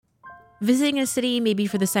Visiting a city maybe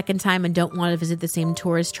for the second time and don't want to visit the same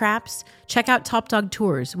tourist traps? Check out Top Dog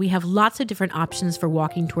Tours. We have lots of different options for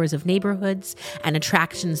walking tours of neighborhoods and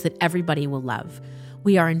attractions that everybody will love.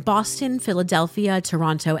 We are in Boston, Philadelphia,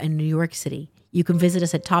 Toronto, and New York City. You can visit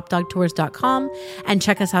us at topdogtours.com and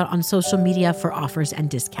check us out on social media for offers and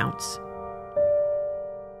discounts.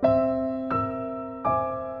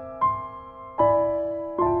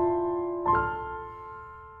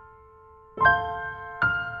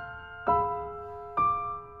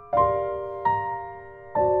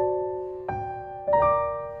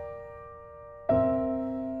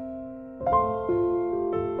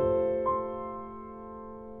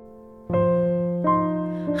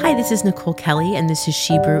 Hi, this is Nicole Kelly, and this is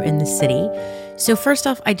She Brew in the City. So first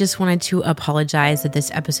off, I just wanted to apologize that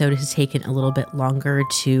this episode has taken a little bit longer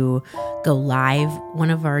to go live. One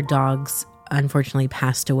of our dogs unfortunately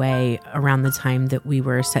passed away around the time that we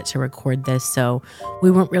were set to record this, so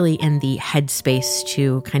we weren't really in the headspace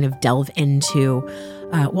to kind of delve into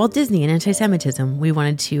Walt Disney and anti-Semitism. We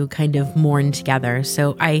wanted to kind of mourn together,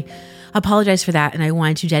 so I apologize for that, and I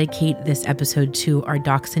wanted to dedicate this episode to our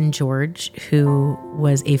dachshund George, who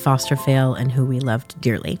was a foster fail and who we loved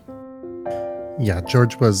dearly. Yeah,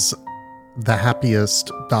 George was the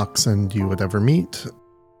happiest dachshund you would ever meet.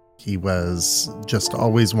 He was just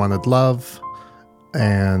always wanted love,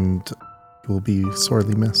 and will be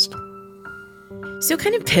sorely missed. So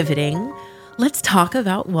kind of pivoting, let's talk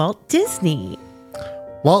about Walt Disney.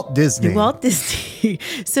 Walt Disney.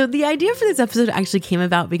 So the idea for this episode actually came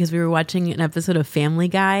about because we were watching an episode of Family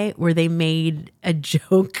Guy where they made a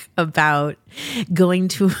joke about going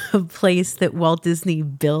to a place that Walt Disney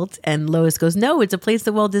built, and Lois goes, "No, it's a place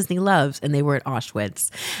that Walt Disney loves," and they were at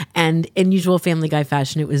Auschwitz. And in usual Family Guy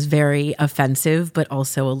fashion, it was very offensive, but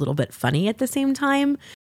also a little bit funny at the same time.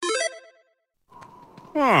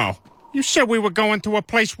 Oh, you said we were going to a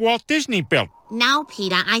place Walt Disney built. No,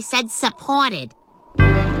 Peter, I said supported.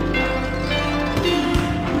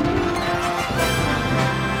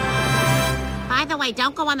 By the way,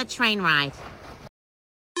 don't go on the train ride.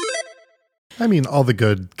 I mean, all the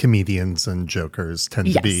good comedians and jokers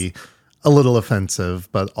tend to be a little offensive,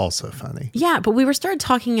 but also funny. Yeah, but we started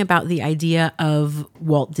talking about the idea of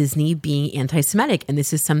Walt Disney being anti-Semitic. And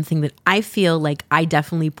this is something that I feel like I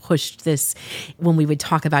definitely pushed this when we would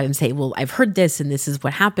talk about it and say, well, I've heard this and this is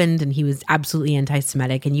what happened. And he was absolutely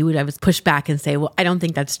anti-Semitic. And you would always push back and say, well, I don't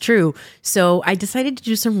think that's true. So I decided to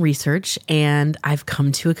do some research and I've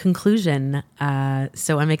come to a conclusion.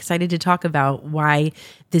 So I'm excited to talk about why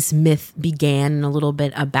this myth began and a little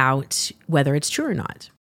bit about whether it's true or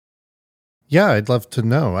not. Yeah, I'd love to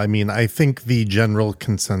know. I mean, I think the general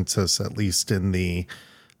consensus, at least in the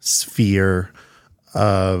sphere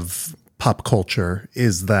of pop culture,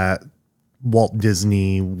 is that Walt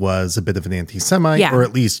Disney was a bit of an anti-Semite, or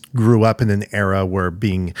at least grew up in an era where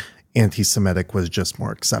being anti-Semitic was just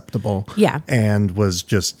more acceptable. Yeah. And was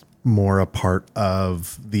just more a part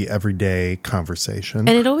of the everyday conversation.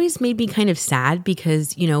 And it always made me kind of sad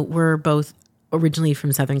because, you know, we're both originally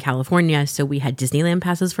from Southern California, so we had Disneyland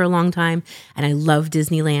passes for a long time, and I love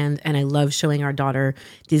Disneyland, and I love showing our daughter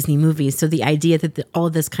Disney movies. So the idea that all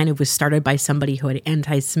of this kind of was started by somebody who had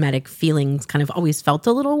anti-Semitic feelings kind of always felt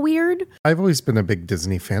a little weird. I've always been a big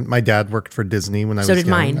Disney fan. My dad worked for Disney when I was young. So did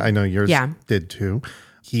mine. I know yours did too.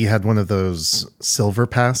 He had one of those silver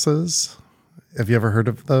passes. Have you ever heard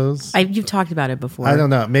of those? You've talked about it before. I don't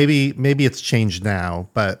know. Maybe it's changed now,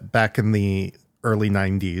 but back in the early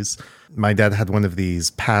 90s, my dad had one of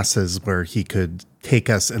these passes where he could take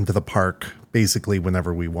us into the park basically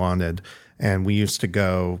whenever we wanted. And we used to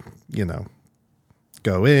go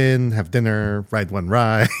in, have dinner, ride one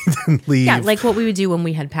ride, and leave. Yeah, like what we would do when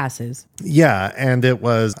we had passes. Yeah, and it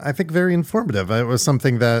was, I think, very informative. It was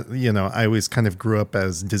something that, I always kind of grew up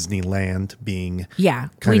as Disneyland being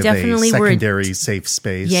kind of a secondary safe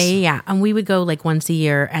space. Yeah. And we would go like once a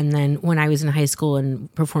year. And then when I was in high school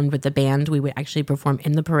and performed with the band, we would actually perform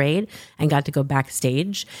in the parade and got to go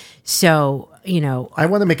backstage. So, I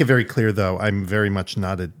want to make it very clear, though, I'm very much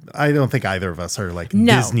I don't think either of us are like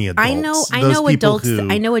Disney adults. I know adults.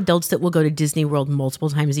 I know adults that will go to Disney World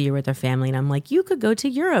multiple times a year with their family, and I'm like, you could go to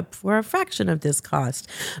Europe for a fraction of this cost.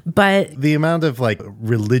 But the amount of like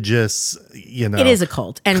religious, it is a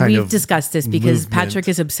cult, and we've discussed this because Patrick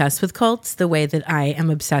is obsessed with cults the way that I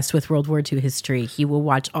am obsessed with World War II history. He will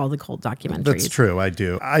watch all the cult documentaries. That's true. I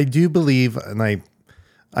do believe, and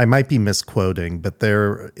I might be misquoting, but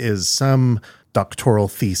there is some doctoral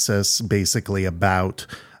thesis basically about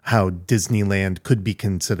how Disneyland could be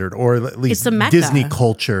considered, or at least Disney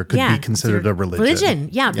culture could be considered a religion.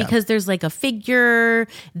 Yeah, because there's like a figure,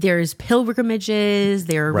 there's pilgrimages,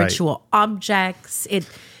 there are ritual objects.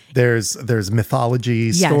 There's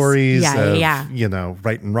mythology stories of, you know,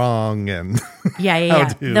 right and wrong and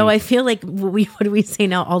Though I feel like what do we say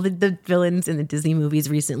now? All the villains in the Disney movies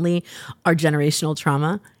recently are generational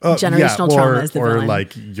trauma. Generational trauma is the villain. Or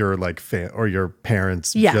like your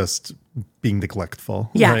parents just being neglectful.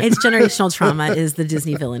 Yeah, right? it's generational trauma is the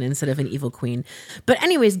Disney villain instead of an evil queen. But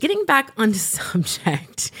anyways, getting back on the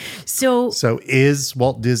subject. So is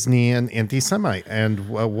Walt Disney an anti-Semite? And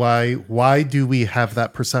why do we have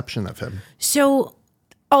that perception of him? So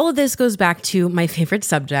all of this goes back to my favorite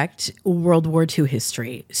subject, World War II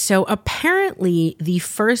history. So apparently the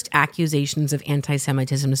first accusations of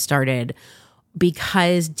anti-Semitism started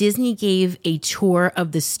because Disney gave a tour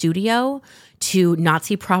of the studio to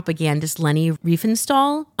Nazi propagandist Leni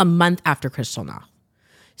Riefenstahl a month after Kristallnacht.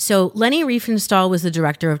 So Leni Riefenstahl was the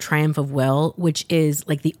director of Triumph of Will, which is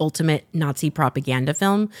like the ultimate Nazi propaganda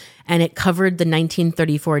film. And it covered the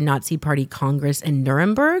 1934 Nazi Party Congress in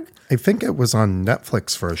Nuremberg. I think it was on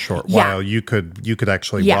Netflix for a short while. You could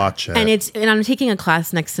actually watch it. And I'm taking a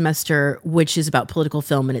class next semester, which is about political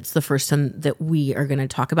film. And it's the first one that we are going to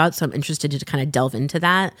talk about. So I'm interested to kind of delve into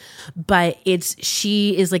that. But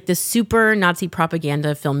she is like the super Nazi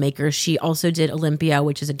propaganda filmmaker. She also did Olympia,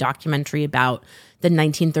 which is a documentary about the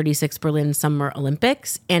 1936 Berlin Summer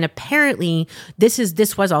Olympics. And apparently this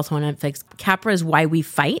was also on Netflix. Capra's Why We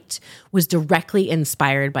Fight was directly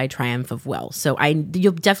inspired by Triumph of Will. So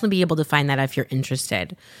you'll definitely be able to find that if you're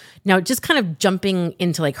interested. Now, just kind of jumping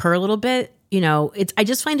into like her a little bit, you know, I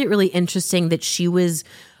just find it really interesting that she was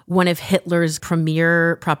one of Hitler's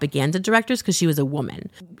premier propaganda directors because she was a woman.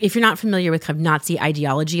 If you're not familiar with kind of Nazi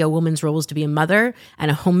ideology, a woman's role was to be a mother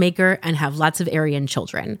and a homemaker and have lots of Aryan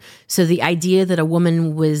children. So the idea that a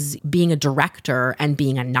woman was being a director and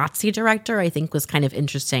being a Nazi director, I think was kind of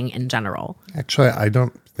interesting in general. Actually, I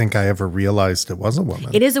don't think I ever realized it was a woman.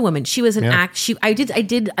 It is a woman. She was an I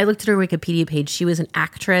looked at her Wikipedia page. She was an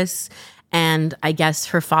actress. And I guess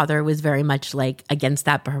her father was very much like against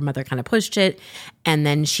that, but her mother kind of pushed it. And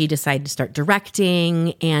then she decided to start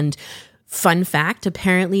directing. And fun fact,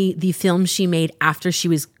 apparently the film she made after she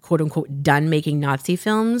was quote unquote done making Nazi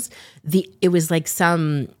films, it was like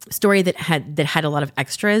some story that had a lot of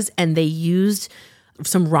extras, and they used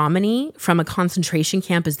some Romani from a concentration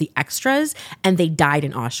camp as the extras, and they died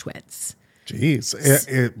in Auschwitz. Jeez.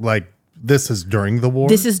 This is during the war?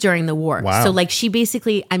 This is during the war. Wow. So like she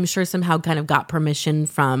basically, I'm sure somehow kind of got permission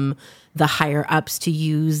from the higher ups to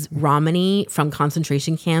use Romani from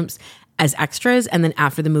concentration camps as extras. And then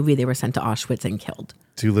after the movie, they were sent to Auschwitz and killed.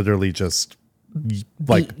 To literally just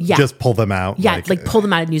just pull them out. Yeah, like pull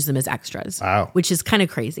them out and use them as extras. Wow. Which is kind of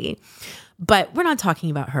crazy. But we're not talking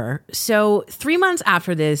about her. So 3 months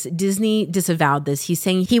after this, Disney disavowed this. He's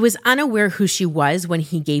saying he was unaware who she was when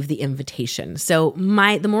he gave the invitation. So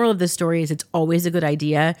the moral of this story is it's always a good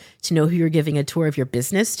idea to know who you're giving a tour of your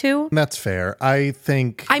business to. That's fair. I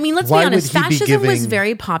mean, let's be honest. Fascism was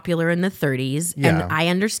very popular in the 30s, and I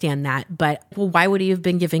understand that. But why would he have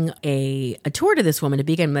been giving a tour to this woman to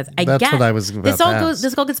begin with? That's what I was about to ask.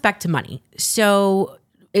 This all gets back to money. So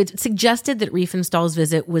it suggested that Riefenstahl's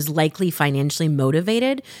visit was likely financially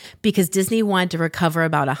motivated because Disney wanted to recover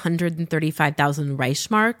about 135,000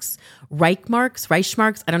 Reichsmarks.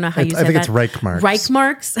 I don't know how you say that. I think it's Reichmarks.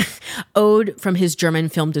 Reichmarks owed from his German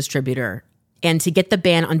film distributor, and to get the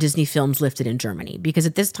ban on Disney films lifted in Germany, because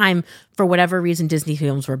at this time, for whatever reason, Disney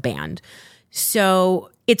films were banned. So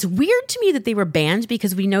it's weird to me that they were banned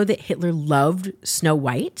because we know that Hitler loved Snow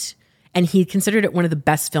White. And he considered it one of the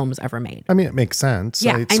best films ever made. I mean, it makes sense.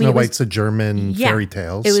 Yeah, Snow White's a German fairy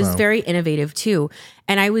tale. It was very innovative too.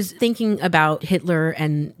 And I was thinking about Hitler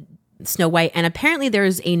and Snow White. And apparently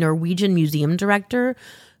there's a Norwegian museum director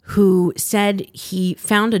who said he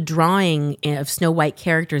found a drawing of Snow White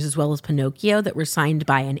characters as well as Pinocchio that were signed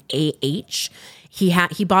by an A.H.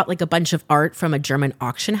 He bought like a bunch of art from a German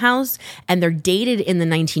auction house, and they're dated in the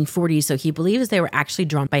 1940s. So he believes they were actually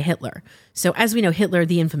drawn by Hitler. So as we know, Hitler,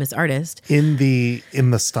 the infamous artist, in the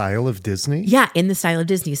style of Disney. Yeah, in the style of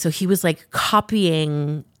Disney. So he was like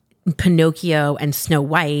copying Pinocchio and Snow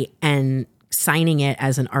White and signing it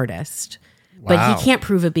as an artist. But he can't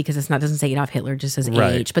prove it because doesn't say Adolf Hitler, just says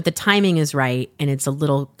A.H. But the timing is right, and it's a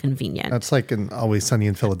little convenient. That's like in Always Sunny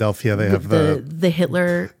in Philadelphia. They have the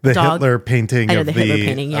Hitler dog. Hitler painting of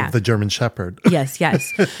the German Shepherd. Yes.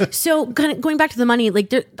 So going back to the money,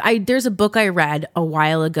 like there's a book I read a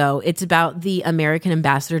while ago. It's about the American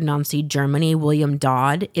ambassador to Nazi Germany, William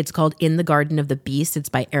Dodd. It's called In the Garden of the Beast. It's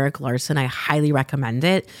by Eric Larson. I highly recommend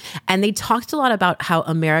it. And they talked a lot about how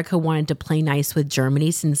America wanted to play nice with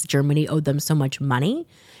Germany since Germany owed them so much money.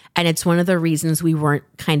 And it's one of the reasons we weren't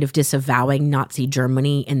kind of disavowing Nazi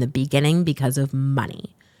Germany in the beginning because of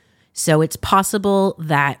money. So it's possible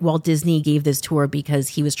that Walt Disney gave this tour because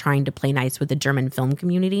he was trying to play nice with the German film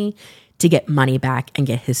community to get money back and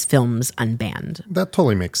get his films unbanned. That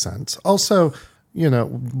totally makes sense. Also,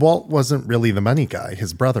 Walt wasn't really the money guy.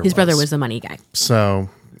 His brother was the money guy. So,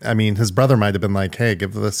 I mean, his brother might have been like, hey,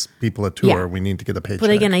 give this people a tour. Yeah. We need to get a paycheck. But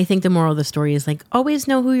again, I think the moral of the story is like, always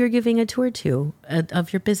know who you're giving a tour to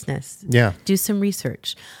of your business. Yeah. Do some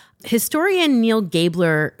research. Historian Neil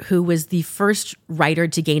Gabler, who was the first writer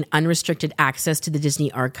to gain unrestricted access to the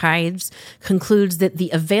Disney archives, concludes that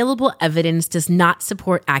the available evidence does not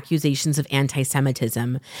support accusations of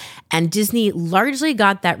anti-Semitism. And Disney largely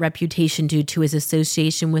got that reputation due to his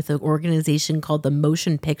association with an organization called the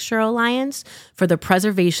Motion Picture Alliance for the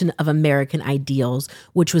Preservation of American Ideals,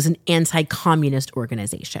 which was an anti-communist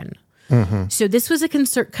organization. So this was a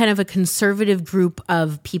kind of a conservative group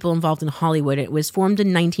of people involved in Hollywood. It was formed in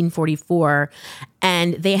 1944,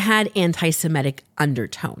 and they had anti-Semitic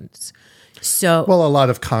undertones. So, well, a lot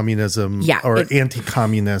of communism or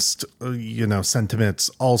anti-communist, sentiments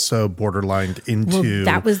also borderlined into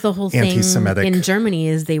that was the whole thing anti-Semitic in Germany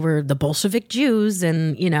is they were the Bolshevik Jews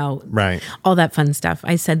and, right. all that fun stuff.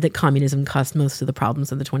 I said that communism caused most of the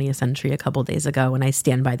problems of the 20th century a couple days ago, and I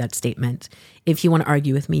stand by that statement. If you want to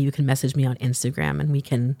argue with me, you can message me on Instagram and we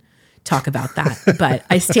can talk about that. But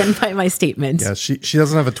I stand by my statement. Yeah, she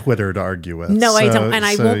doesn't have a Twitter to argue with. No, I don't. And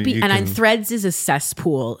I won't be. And Threads is a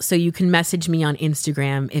cesspool. So you can message me on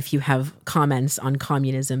Instagram if you have comments on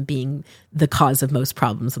communism being the cause of most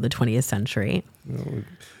problems of the 20th century.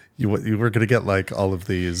 You were going to get like all of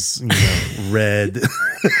these, red.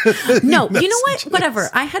 No, you know what? Whatever.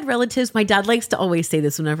 I had relatives. My dad likes to always say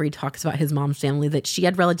this whenever he talks about his mom's family, that she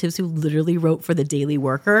had relatives who literally wrote for the Daily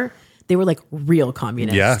Worker. They were like real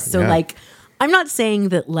communists. Yeah, so like, I'm not saying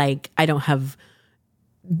that like I don't have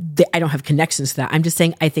connections to that. I'm just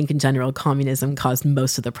saying I think in general communism caused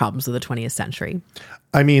most of the problems of the 20th century.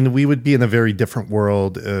 I mean, we would be in a very different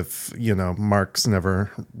world if Marx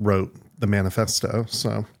never wrote the manifesto.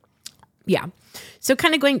 So yeah. So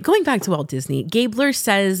kind of going back to Walt Disney, Gabler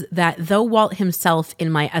says that though Walt himself,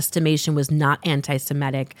 in my estimation, was not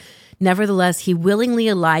anti-Semitic, nevertheless, he willingly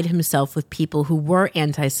allied himself with people who were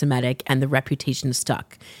anti-Semitic and the reputation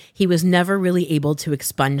stuck. He was never really able to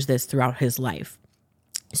expunge this throughout his life.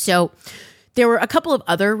 So there were a couple of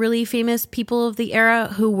other really famous people of the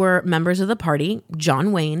era who were members of the party: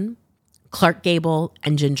 John Wayne, Clark Gable,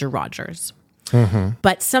 and Ginger Rogers.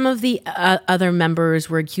 But some of the other members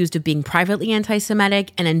were accused of being privately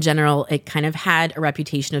anti-Semitic, and in general, it kind of had a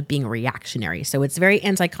reputation of being reactionary. So it's very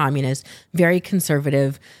anti-communist, very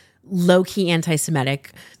conservative, low-key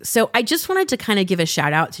anti-Semitic. So I just wanted to kind of give a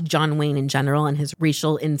shout out to John Wayne in general and his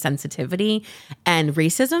racial insensitivity and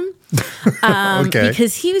racism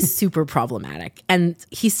because he was super problematic. And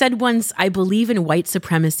he said once, "I believe in white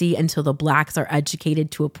supremacy until the blacks are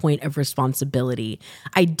educated to a point of responsibility.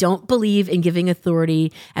 I don't believe in giving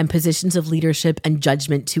authority and positions of leadership and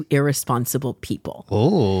judgment to irresponsible people."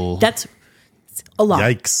 Oh, that's a lot.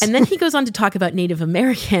 Yikes. And then he goes on to talk about Native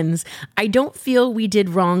Americans. "I don't feel we did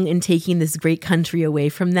wrong in taking this great country away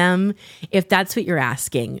from them, if that's what you're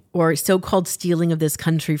asking, or so-called stealing of this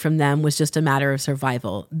country from them was just a matter of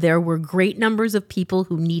survival. There were great numbers of people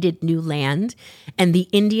who needed new land, and the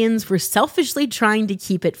Indians were selfishly trying to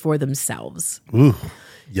keep it for themselves." Ooh.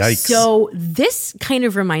 Yikes. So this kind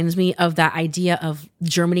of reminds me of that idea of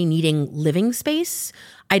Germany needing living space.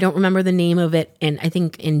 I don't remember the name of it, and I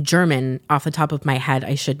think in German, off the top of my head,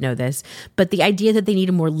 I should know this, but the idea that they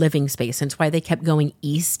needed more living space, and it's why they kept going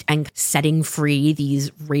east and setting free these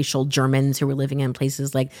racial Germans who were living in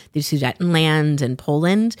places like the Sudetenland and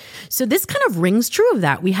Poland. So this kind of rings true of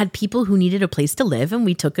that. We had people who needed a place to live, and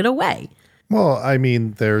we took it away. Well, I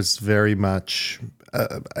mean, there's very much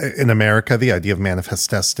in America the idea of manifest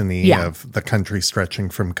destiny, of the country stretching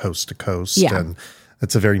from coast to coast, and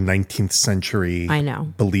it's a very 19th century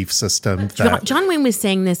belief system. John Wayne was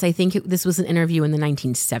saying this, I think this was an interview in the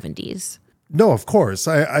 1970s. No, of course.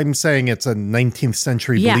 I'm saying it's a 19th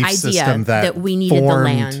century belief system that we needed the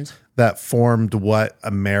land. That formed what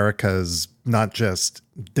America's not just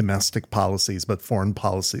domestic policies, but foreign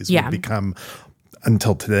policies would become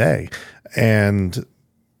until today. And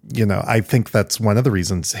I think that's one of the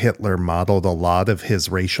reasons Hitler modeled a lot of his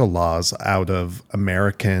racial laws out of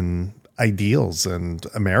American ideals and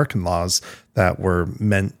American laws that were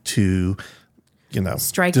meant to,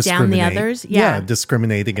 strike down the others. Yeah,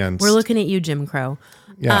 discriminate against. We're looking at you, Jim Crow.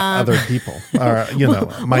 Yeah, other people, or,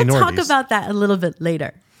 minorities. We'll talk about that a little bit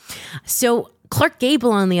later. So Clark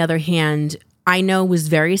Gable, on the other hand, I know was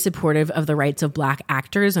very supportive of the rights of Black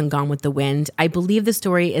actors on Gone with the Wind. I believe the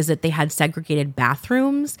story is that they had segregated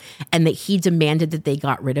bathrooms and that he demanded that they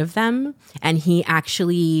got rid of them. And he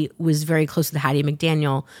actually was very close to Hattie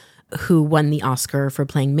McDaniel, who won the Oscar for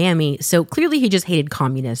playing Mammy. So clearly he just hated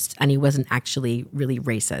communists and he wasn't actually really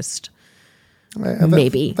racist.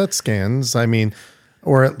 Maybe. That scans. I mean,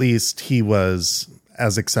 or at least he was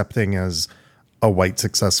as accepting as a white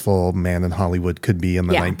successful man in Hollywood could be in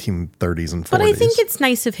the 1930s and 40s. But I think it's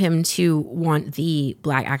nice of him to want the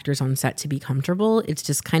Black actors on set to be comfortable. It's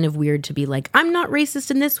just kind of weird to be like, I'm not racist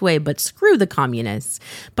in this way, but screw the communists.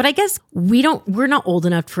 But I guess we're not old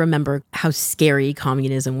enough to remember how scary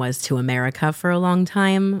communism was to America for a long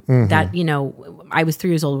time. Mm-hmm. That, you know, I was 3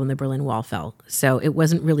 years old when the Berlin Wall fell. So it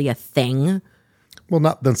wasn't really a thing. Well,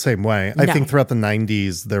 not the same way. I think throughout the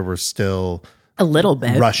 90s, there were still a little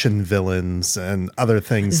bit Russian villains and other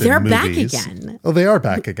things. They're in movies. back again. Oh, they are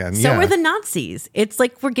back again. So are the Nazis. It's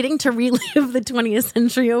like we're getting to relive the 20th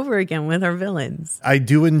century over again with our villains. I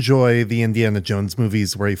do enjoy the Indiana Jones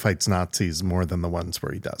movies where he fights Nazis more than the ones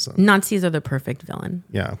where he doesn't. Nazis are the perfect villain.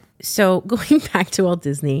 Yeah. So going back to Walt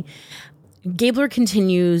Disney, Gabler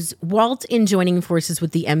continues, Walt, in joining forces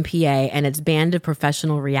with the MPA and its band of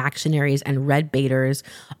professional reactionaries and red baiters,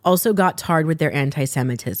 also got tarred with their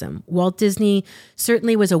anti-Semitism. Walt Disney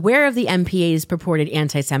certainly was aware of the MPA's purported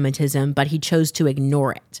anti-Semitism, but he chose to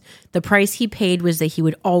ignore it. The price he paid was that he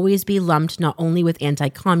would always be lumped not only with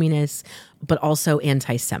anti-communists, but also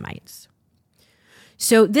anti-Semites.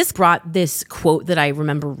 So this brought this quote that I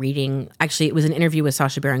remember reading. Actually, it was an interview with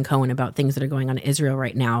Sacha Baron Cohen about things that are going on in Israel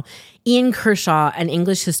right now. Ian Kershaw, an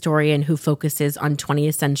English historian who focuses on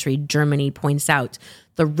 20th century Germany, points out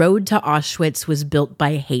the road to Auschwitz was built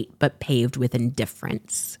by hate, but paved with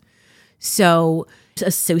indifference. So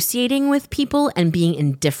associating with people and being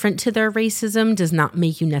indifferent to their racism does not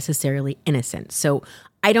make you necessarily innocent. So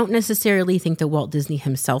I don't necessarily think that Walt Disney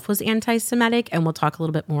himself was anti-Semitic, and we'll talk a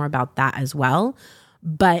little bit more about that as well.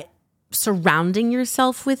 But surrounding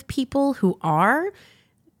yourself with people who are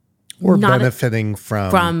or benefiting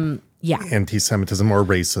from yeah, anti-Semitism or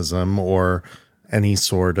racism or any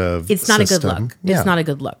sort of it's not system. a good look. Yeah. It's not a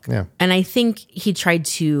good look. Yeah. And I think he tried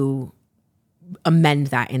to amend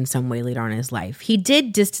that in some way later on in his life. He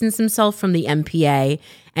did distance himself from the MPA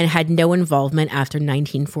and had no involvement after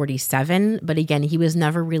 1947. But again, he was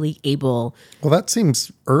never really able. Well, that seems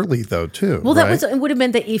early though, too. Well, right? It would have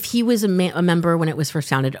been that if he was a member when it was first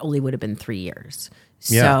founded, it only would have been 3 years.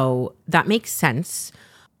 So that makes sense.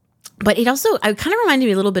 But it also, it kind of reminded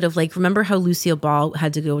me a little bit of like, remember how Lucille Ball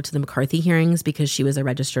had to go to the McCarthy hearings because she was a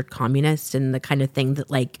registered communist, and the kind of thing that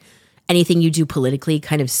like anything you do politically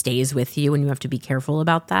kind of stays with you and you have to be careful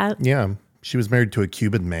about that. Yeah. She was married to a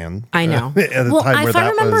Cuban man. I know. Well, if I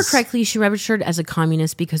remember correctly, she registered as a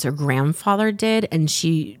communist because her grandfather did, and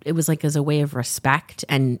it was like as a way of respect,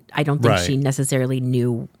 and I don't think she necessarily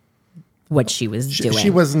knew what she was doing. She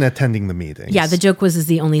wasn't attending the meetings. Yeah, the joke was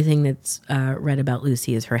the only thing that's read about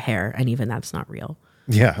Lucy is her hair, and even that's not real.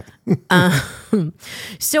 Yeah.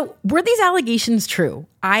 So were these allegations true?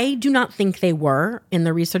 I do not think they were. In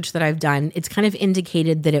the research that I've done, it's kind of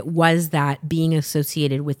indicated that it was that being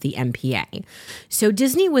associated with the MPA. So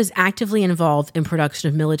Disney was actively involved in production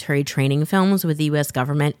of military training films with the U.S.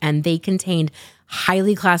 government, and they contained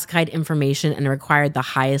highly classified information and required the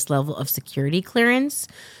highest level of security clearance.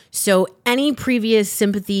 So any previous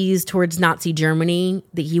sympathies towards Nazi Germany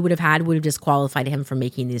that he would have disqualified him from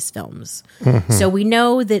making these films. Mm-hmm. So we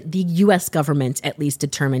know that the U.S. government at least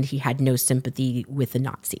determined he had no sympathy with the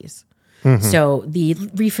Nazis. Mm-hmm. So the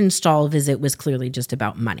Riefenstahl visit was clearly just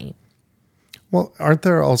about money. Well, aren't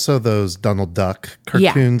there also those Donald Duck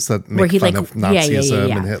cartoons that make fun of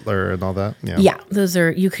Nazism and Hitler and all that? Yeah, those are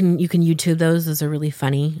you can YouTube those. Those are really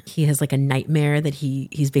funny. He has like a nightmare that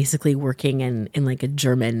he's basically working in like a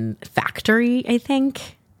German factory, I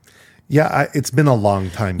think. Yeah, it's been a long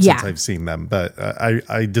time since I've seen them, but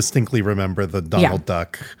I distinctly remember the Donald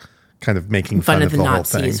Duck kind of making fun of the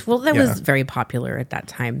Nazis. Whole thing. Well, that was very popular at that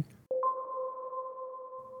time.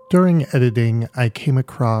 During editing, I came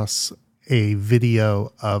across a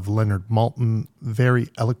video of Leonard Maltin very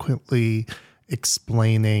eloquently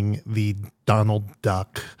explaining the Donald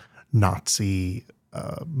Duck Nazi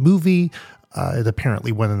movie. It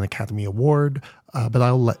apparently won an Academy Award, but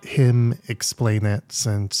I'll let him explain it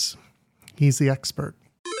since he's the expert.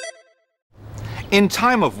 In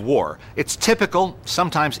time of war, it's typical,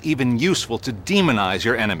 sometimes even useful, to demonize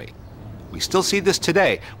your enemy. We still see this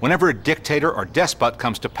today whenever a dictator or despot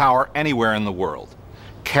comes to power anywhere in the world.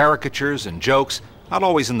 Caricatures and jokes, not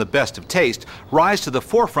always in the best of taste, rise to the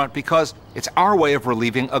forefront because it's our way of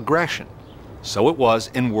relieving aggression. So it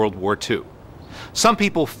was in World War II. Some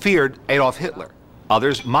people feared Adolf Hitler.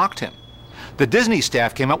 Others mocked him. The Disney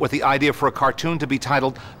staff came up with the idea for a cartoon to be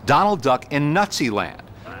titled Donald Duck in Nazi-Land,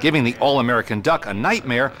 giving the all-American duck a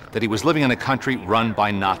nightmare that he was living in a country run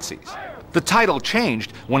by Nazis. The title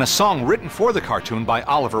changed when a song written for the cartoon by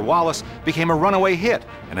Oliver Wallace became a runaway hit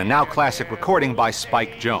and a now classic recording by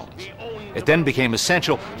Spike Jones. It then became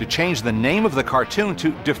essential to change the name of the cartoon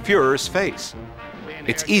to De Fuhrer's Face.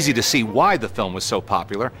 It's easy to see why the film was so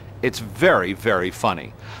popular. It's very, very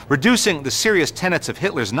funny, reducing the serious tenets of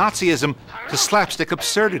Hitler's Nazism to slapstick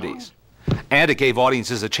absurdities. And it gave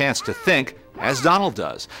audiences a chance to think, as Donald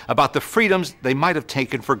does, about the freedoms they might have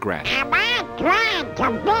taken for granted. Am I glad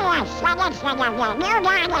to be a citizen of the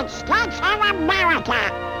United States of America?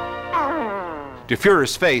 De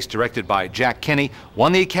Fuhrer's Face, directed by Jack Kinney,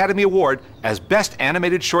 won the Academy Award as Best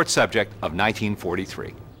Animated Short Subject of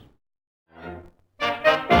 1943.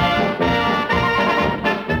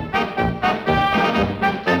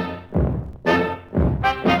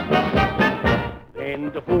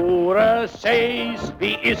 Wenn der Führer says,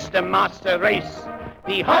 wie ist der Master Race?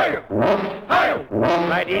 The Heil, Heil,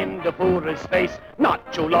 right in the Führer's face.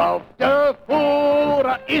 Not to love the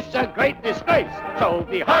Führer is a great disgrace. So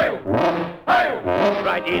the Heil, Heil,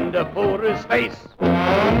 right in the Führer's face.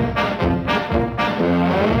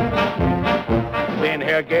 When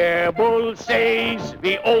Herr Goebbels says,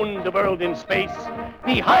 we own the world in space.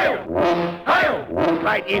 The Heil, Heil,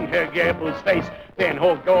 right in Herr Goebbels' face. Then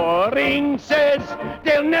Herr Göring says,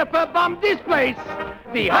 they'll never bomb this place.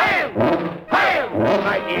 The Heil, Heil,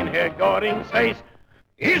 right in Herr Göring's face.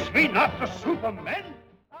 Is he not the Superman?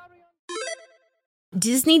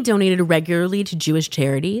 Disney donated regularly to Jewish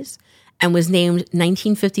charities and was named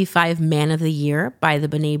 1955 Man of the Year by the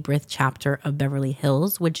B'nai B'rith chapter of Beverly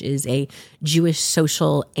Hills, which is a Jewish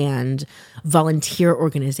social and volunteer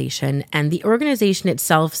organization. And the organization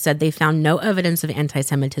itself said they found no evidence of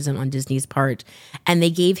anti-Semitism on Disney's part, and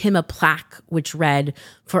they gave him a plaque which read,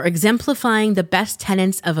 "For exemplifying the best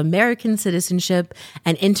tenets of American citizenship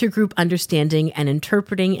and intergroup understanding and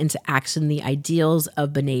interpreting into action the ideals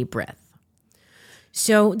of B'nai B'rith."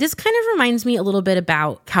 So this kind of reminds me a little bit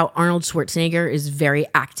about how Arnold Schwarzenegger is very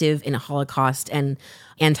active in Holocaust and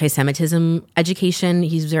anti-Semitism education.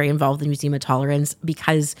 He's very involved in the Museum of Tolerance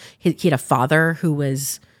because he had a father who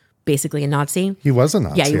was basically a Nazi. He was a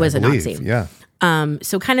Nazi. Yeah, he was a Nazi. Yeah.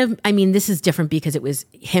 So kind of, I mean, this is different because it was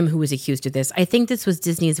him who was accused of this. I think this was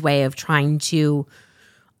Disney's way of trying to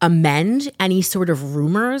amend any sort of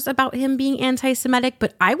rumors about him being anti-Semitic,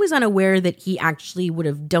 but I was unaware that he actually would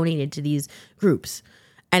have donated to these groups.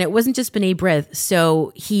 And it wasn't just B'nai B'rith.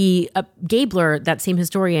 So Gabler, that same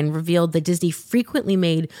historian, revealed that Disney frequently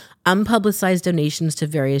made unpublicized donations to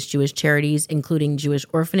various Jewish charities, including Jewish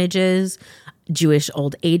orphanages, Jewish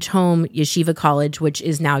old age home, Yeshiva College, which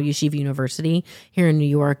is now Yeshiva University here in New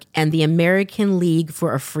York, and the American League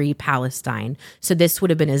for a Free Palestine. So this would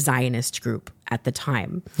have been a Zionist group at the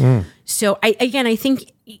time. So I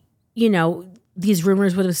think, you know, these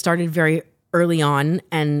rumors would have started very early on,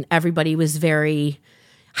 and everybody was very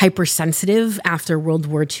hypersensitive after World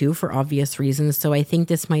War II for obvious reasons. So I think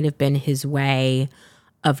this might have been his way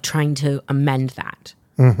of trying to amend that.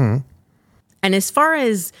 Mm-hmm. And as far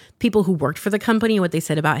as people who worked for the company, what they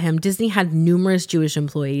said about him, Disney had numerous Jewish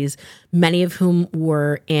employees, many of whom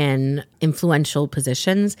were in influential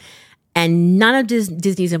positions. And none of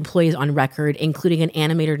Disney's employees on record, including an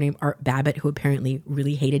animator named Art Babbitt, who apparently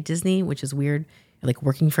really hated Disney, which is weird. Like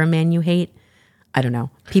working for a man you hate. I don't know.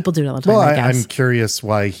 People do it all the time, I guess. I'm curious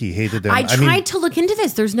why he hated him. I tried to look into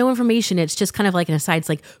this. There's no information. It's just kind of like an aside. It's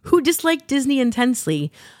like, who disliked Disney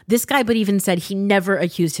intensely? This guy, but even said he never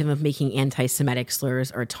accused him of making anti-Semitic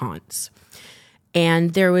slurs or taunts.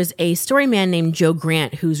 And there was a story man named Joe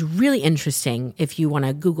Grant who's really interesting. If you want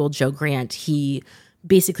to Google Joe Grant, he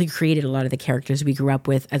basically created a lot of the characters we grew up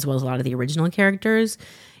with, as well as a lot of the original characters.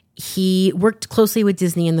 He worked closely with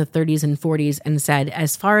Disney in the 30s and 40s and said,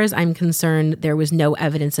 as far as I'm concerned, there was no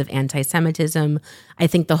evidence of anti-Semitism. I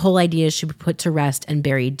think the whole idea should be put to rest and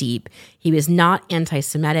buried deep. He was not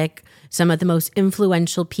anti-Semitic. Some of the most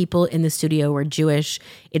influential people in the studio were Jewish.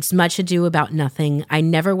 It's much ado about nothing. I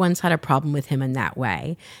never once had a problem with him in that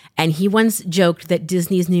way. And he once joked that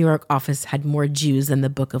Disney's New York office had more Jews than the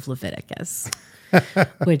Book of Leviticus,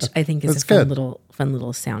 which I think is fun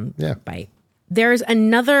little sound bite. There's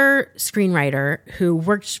another screenwriter who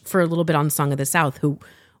worked for a little bit on Song of the South who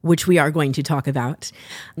which we are going to talk about,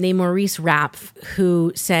 named Maurice Rapf,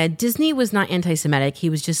 who said Disney was not anti-Semitic. He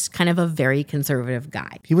was just kind of a very conservative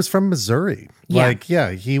guy. He was from Missouri.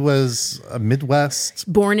 He was a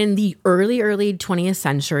Midwest. Born in the early 20th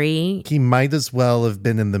century. He might as well have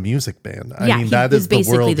been in the music band. I mean, that is the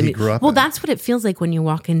world he grew up in. Well, that's what it feels like when you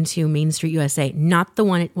walk into Main Street USA. Not the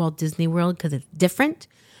one at Walt Disney World, because it's different.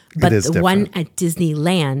 But the one at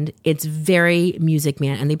Disneyland, it's very Music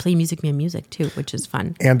Man. And they play Music Man music, too, which is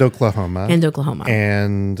fun. And Oklahoma.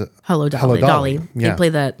 And Hello, Dolly. Yeah. They play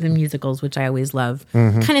the musicals, which I always love.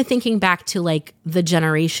 Kind of thinking back to like the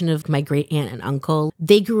generation of my great aunt and uncle.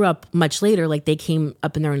 They grew up much later. Like they came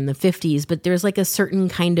up in the 50s. But there's like a certain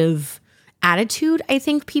kind of attitude I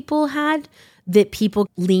think people had, that people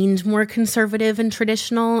leaned more conservative and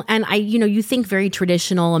traditional. And you think very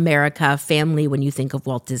traditional America family when you think of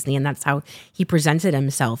Walt Disney, and that's how he presented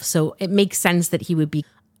himself. So it makes sense that he would be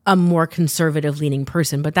a more conservative leaning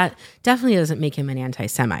person, but that definitely doesn't make him an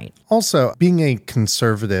anti-Semite. Also, being a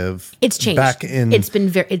conservative, it's changed. Back in it's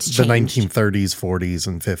changed. The 1930s, 40s,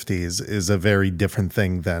 and 50s is a very different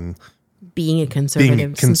thing than being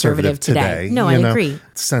conservative today. No, I agree.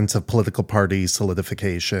 Sense of political party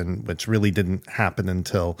solidification, which really didn't happen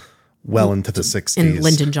until well into the 60s. And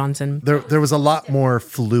Lyndon Johnson. There was a lot more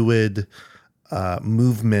fluid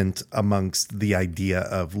movement amongst the idea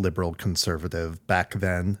of liberal conservative back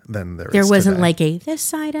then than there is There wasn't today. Like a this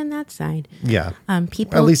side and that side. Yeah.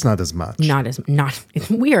 People, at least not as much.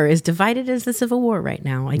 We are as divided as the Civil War right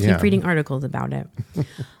now. I keep reading articles about it.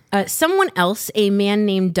 Someone else, a man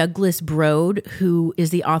named Douglas Broad, who is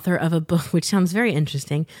the author of a book, which sounds very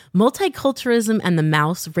interesting, Multiculturalism and the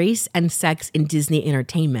Mouse, Race and Sex in Disney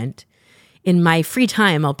Entertainment. In my free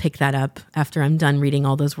time, I'll pick that up after I'm done reading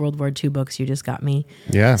all those World War II books you just got me.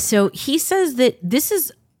 Yeah. So he says that this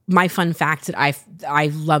is my fun fact that I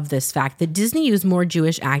love this fact, that Disney used more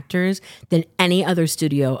Jewish actors than any other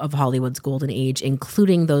studio of Hollywood's golden age,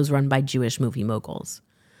 including those run by Jewish movie moguls.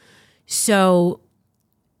 So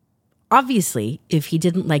obviously, if he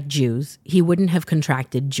didn't like Jews, he wouldn't have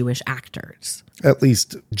contracted Jewish actors. At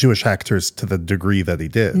least Jewish actors to the degree that he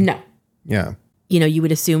did. No. Yeah. You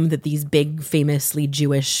would assume that these big, famously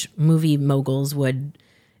Jewish movie moguls would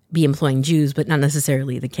be employing Jews, but not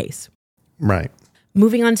necessarily the case. Right.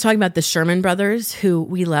 Moving on to talking about the Sherman brothers, who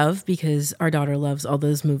we love because our daughter loves all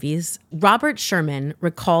those movies. Robert Sherman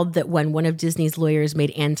recalled that when one of Disney's lawyers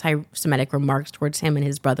made anti-Semitic remarks towards him and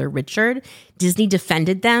his brother Richard, Disney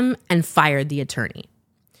defended them and fired the attorney.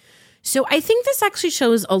 So I think this actually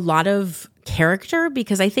shows a lot of character,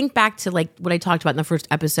 because I think back to like what I talked about in the first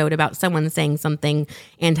episode about someone saying something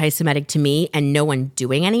anti-Semitic to me and no one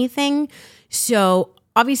doing anything. So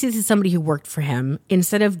obviously this is somebody who worked for him.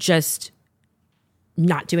 Instead of just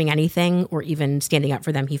not doing anything or even standing up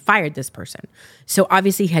for them, he fired this person. So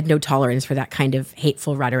obviously he had no tolerance for that kind of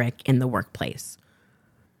hateful rhetoric in the workplace.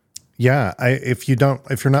 Yeah, if you're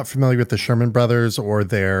not familiar with the Sherman brothers or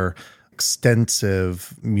their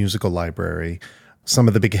extensive musical library, some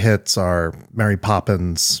of the big hits are Mary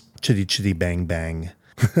Poppins, Chitty Chitty Bang Bang.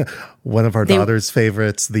 One of our daughter's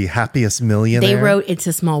favorites, The Happiest Millionaire. They wrote It's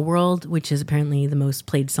a Small World, which is apparently the most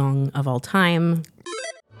played song of all time.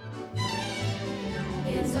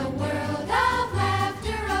 It's a world of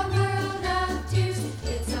laughter, a world of tears.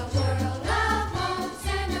 It's a world of hopes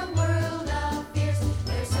and a world of fears.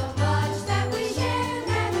 There's so much that we share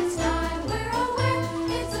that it's time we're aware.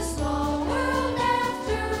 It's a small world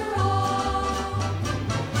after all.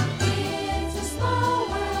 It's a small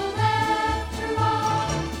world after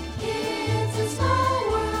all. It's a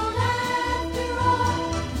small world after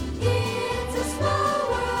all. It's a small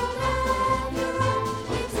world after all.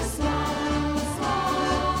 It's a small,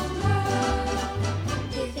 small world.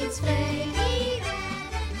 If it's fairy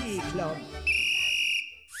Club.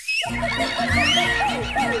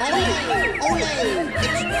 Ole!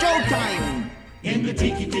 It's showtime! In the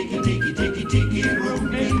tiki tiki tiki tiki tiki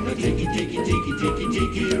room, in the tiki tiki tiki tiki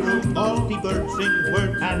tiki room, all the birds sing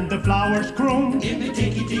words and the flowers croon. In the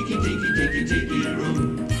tiki tiki tiki tiki tiki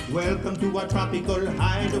room. Welcome to our tropical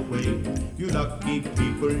hideaway, you lucky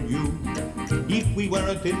people, you. If we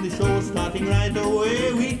weren't in the show starting right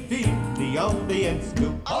away, we'd be the audience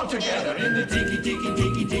too. All together in the tiki tiki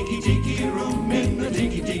tiki tiki tiki room, in the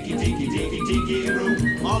tiki tiki tiki tiki tiki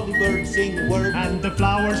room, all the birds sing words and the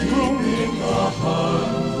flowers croon. In the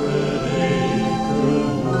 100-acre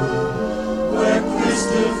wood where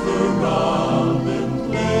Christopher Robin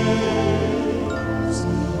plays,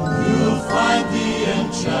 you'll find the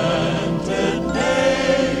enchanted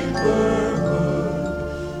neighborhood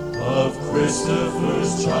of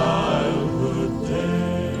Christopher's childhood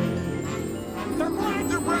days. They're blind,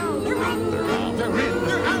 they're brown, they're out, they're out, they're in,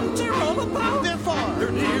 they're out.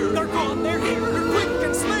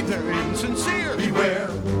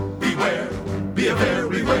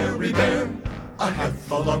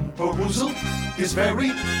 perusal is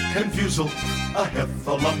very confusal. A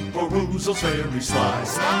heffalumperoozle's very sly.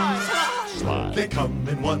 Sly. They come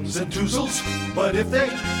in ones and twosles, but if they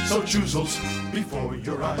so choosels, before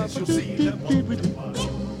your eyes you'll see them multiply.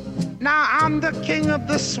 Now I'm the king of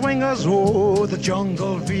the swingers, oh, the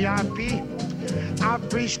jungle VIP.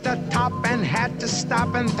 I've reached the top and had to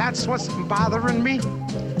stop, and that's what's bothering me.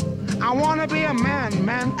 I wanna be a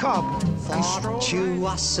man cub.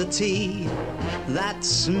 Fortuosity,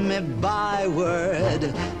 that's me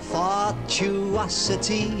byword.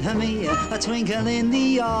 Fortuosity, me a twinkle in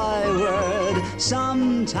the eye word.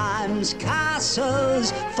 Sometimes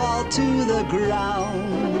castles fall to the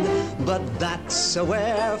ground, but that's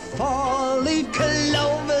where four-leaf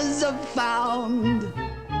clovers are found.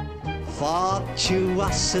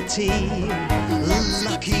 Fortuosity,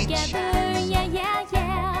 lucky Together, yeah.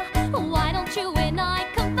 Why don't you and I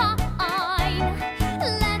combine?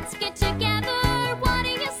 Let's get together, what do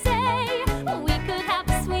you say? We could have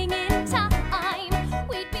a swinging time.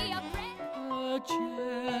 We'd be a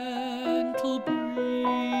gentle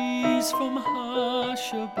breeze from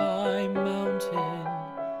Hushabye Mountain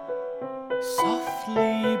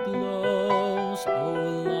softly blows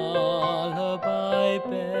o'er Lullaby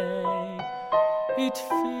Bay. It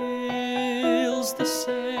fills the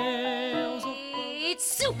sails of...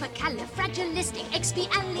 It's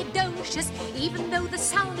supercalifragilisticexpialidocious, even though the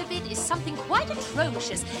sound of it is something quite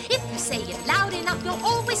atrocious. If you say it loud enough, you'll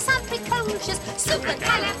always sound precocious.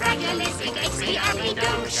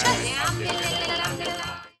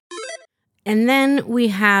 Supercalifragilisticexpialidocious. And then we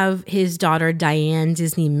have his daughter, Diane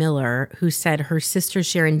Disney Miller, who said her sister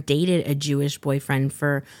Sharon dated a Jewish boyfriend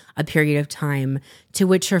for a period of time, to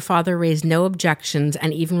which her father raised no objections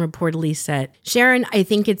and even reportedly said, "Sharon, I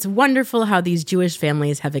think it's wonderful how these Jewish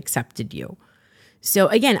families have accepted you." So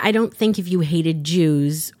again, I don't think if you hated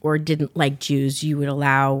Jews or didn't like Jews, you would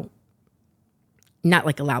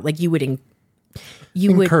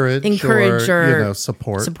you would encourage or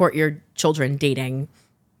support your children dating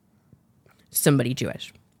somebody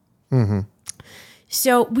Jewish. Mm-hmm.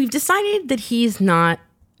 So we've decided that he's not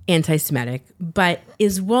anti-Semitic, but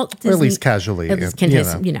is Walt Disney... Or at least casually.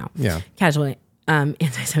 Casually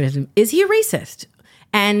anti-Semitism. Is he a racist?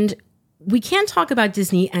 And we can't talk about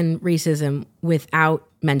Disney and racism without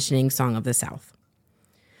mentioning Song of the South.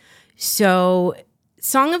 So,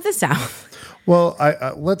 Song of the South... Well,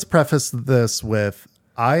 let's preface this with,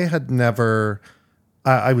 I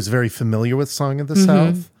was very familiar with Song of the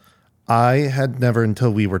South. I had never,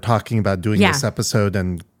 until we were talking about doing this episode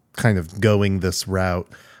and kind of going this route,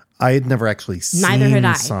 I had never actually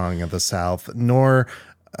seen Song of the South, nor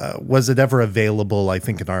was it ever available, I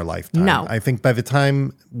think, in our lifetime. No. I think by the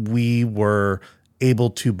time we were able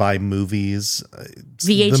to buy movies...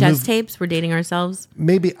 VHS tapes, we're dating ourselves?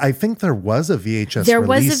 Maybe, I think there was a VHS There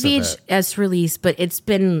release was a VHS release, but it's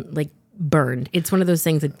been burned. It's one of those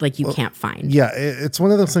things that you can't find. Yeah, it's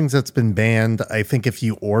one of those things that's been banned. I think if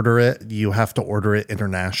you order it, you have to order it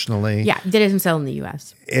internationally. Yeah, it doesn't sell in the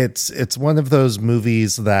US. It's one of those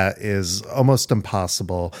movies that is almost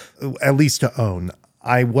impossible, at least to own.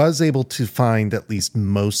 I was able to find at least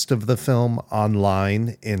most of the film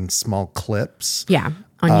online in small clips. Yeah,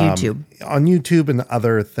 on YouTube. On YouTube and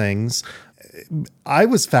other things. I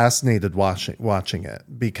was fascinated watching it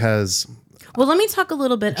because... Well, let me talk a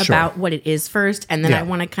little bit about what it is first, and then I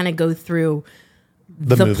want to kind of go through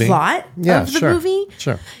the plot of the movie.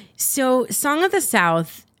 Sure. So, Song of the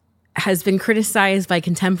South has been criticized by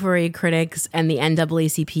contemporary critics and the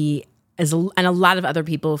NAACP and a lot of other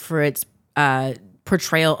people for its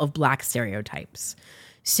portrayal of Black stereotypes.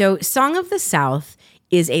 So, Song of the South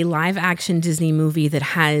is a live-action Disney movie that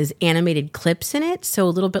has animated clips in it, so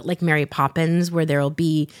a little bit like Mary Poppins, where there'll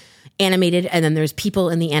be animated and then there's people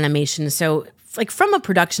in the animation. So from a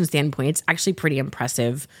production standpoint, it's actually pretty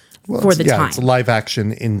impressive for the time. It's live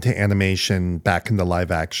action into animation, back into live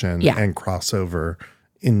action and crossover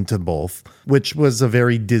into both, which was a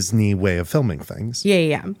very Disney way of filming things.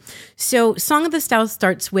 Yeah. So Song of the South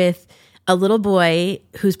starts with a little boy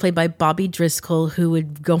who's played by Bobby Driscoll, who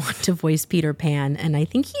would go on to voice Peter Pan. And I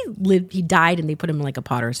think he died and they put him in a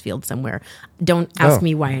potter's field somewhere. Don't ask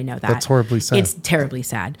me why I know that. That's horribly sad. It's terribly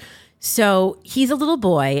sad. So he's a little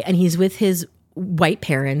boy and he's with his white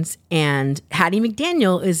parents, and Hattie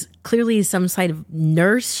McDaniel is clearly some sort of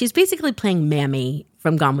nurse. She's basically playing Mammy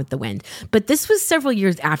from Gone with the Wind. But this was several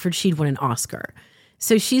years after she'd won an Oscar.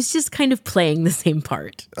 So she's just kind of playing the same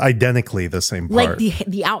part. Identically the same part. Like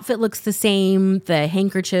the outfit looks the same, the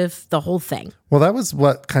handkerchief, the whole thing. Well, that was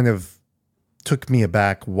what kind of took me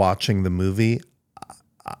aback watching the movie.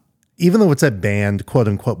 Even though it's a quote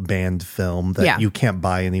unquote banned film that you can't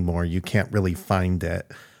buy anymore, you can't really find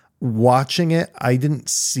it. watching it, I didn't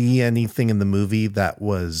see anything in the movie that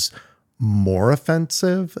was more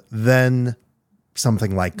offensive than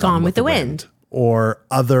something like Gone with the Wind. or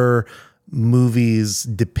other movies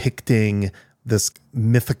depicting this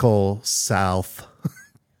mythical South,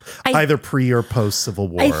 either pre or post Civil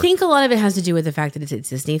War. I think a lot of it has to do with the fact that it's a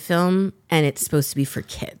Disney film and it's supposed to be for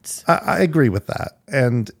kids. I agree with that.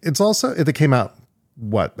 And it's also, it came out,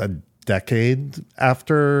 what, a decade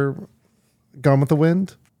after Gone with the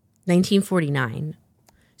Wind? 1949.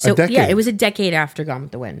 So, yeah, it was a decade after Gone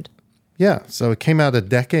with the Wind. Yeah, so it came out a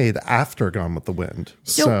decade after Gone with the Wind.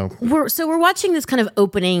 So we're watching this kind of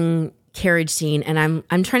opening carriage scene, and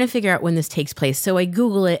I'm trying to figure out when this takes place. So I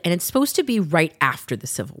Google it, and it's supposed to be right after the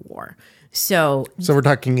Civil War. So we're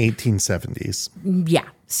talking 1870s. Yeah.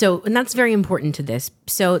 So, and that's very important to this.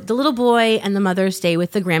 So the little boy and the mother stay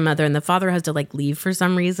with the grandmother, and the father has to like leave for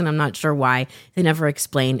some reason. I'm not sure why. They never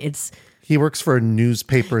explain. He works for a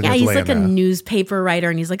newspaper in Atlanta. He's like a newspaper writer,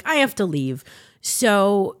 and he's like, I have to leave.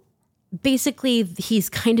 So basically, he's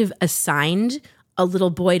kind of assigned a little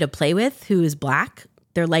boy to play with who is black.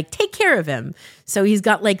 They're like, take care of him. So he's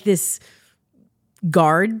got like this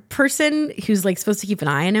guard person who's like supposed to keep an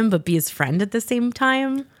eye on him, but be his friend at the same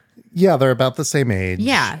time. Yeah, they're about the same age.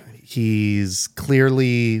 Yeah. He's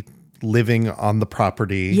clearly living on the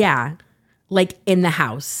property. Yeah. Like in the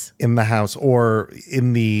house. In the house or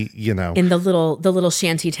in the, you know. In the little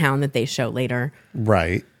shanty town that they show later.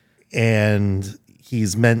 Right. And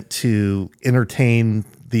he's meant to entertain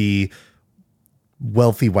the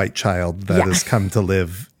wealthy white child that has come to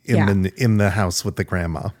live in the house with the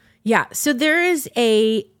grandma. Yeah. So there is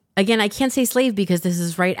again, I can't say slave because this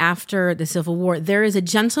is right after the Civil War. There is a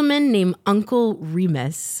gentleman named Uncle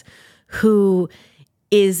Remus who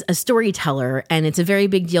is a storyteller, and it's a very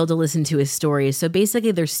big deal to listen to his stories. So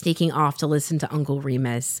basically they're sneaking off to listen to Uncle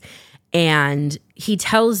Remus, and he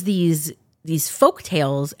tells these folk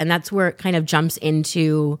tales, and that's where it kind of jumps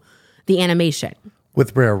into the animation.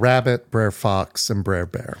 With Brer Rabbit, Brer Fox, and Brer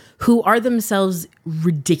Bear. Who are themselves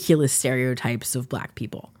ridiculous stereotypes of black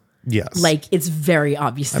people. Yes. Like, it's very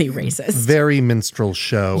obviously racist. Very minstrel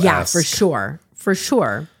show. Yeah, for sure. For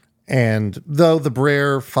sure. And though the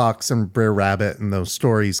Brer Fox and Brer Rabbit and those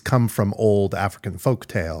stories come from old African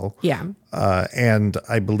folktale. Yeah. And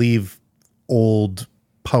I believe old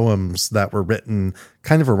poems that were written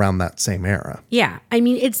kind of around that same era. Yeah. I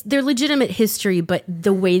mean, they're legitimate history, but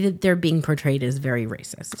the way that they're being portrayed is very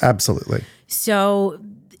racist. Absolutely. So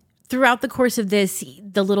throughout the course of this,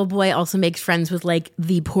 the little boy also makes friends with like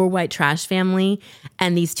the poor white trash family.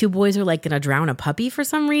 And these two boys are like going to drown a puppy for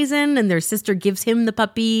some reason. And their sister gives him the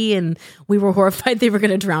puppy. And we were horrified they were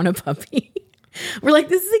going to drown a puppy. We're like,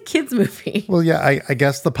 this is a kid's movie. Well, yeah, I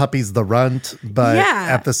guess the puppy's the runt. But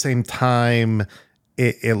at the same time,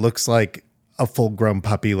 it looks like a full-grown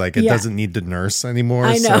puppy. Like it doesn't need to nurse anymore.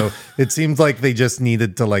 I know. So it seems like they just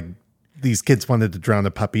needed to like, these kids wanted to drown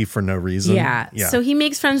a puppy for no reason. Yeah. So he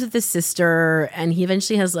makes friends with his sister, and he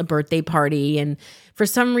eventually has a birthday party. And for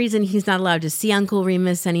some reason, he's not allowed to see Uncle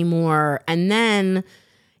Remus anymore. And then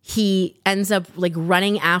he ends up like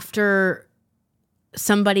running after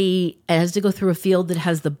somebody and has to go through a field that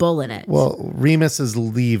has the bull in it. Well, Remus is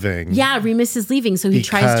leaving. Yeah, Remus is leaving. So he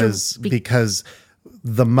tries to... because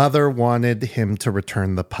the mother wanted him to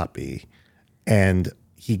return the puppy, and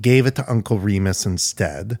he gave it to Uncle Remus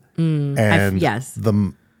instead. And yes.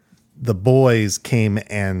 The boys came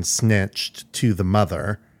and snitched to the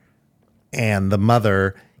mother, and the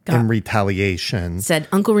mother, in retaliation, said,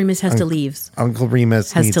 Uncle Remus has to leave. Uncle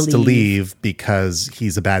Remus needs to leave because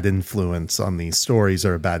he's a bad influence on these stories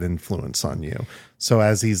or a bad influence on you. So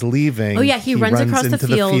as he's leaving, he runs across the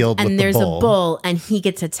field and there's a bull, and he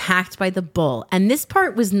gets attacked by the bull. And this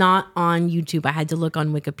part was not on YouTube. I had to look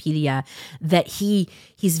on Wikipedia that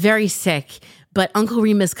he's very sick, but Uncle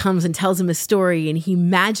Remus comes and tells him a story, and he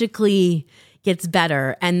magically gets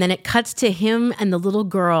better. And then it cuts to him and the little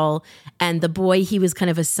girl and the boy he was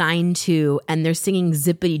kind of assigned to, and they're singing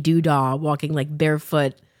Zip-A-Dee-Doo-Dah, walking like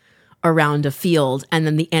barefoot around a field. And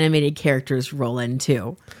then the animated characters roll in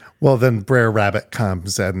too. Well, then Brer Rabbit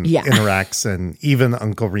comes and interacts, and even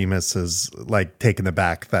Uncle Remus is like taken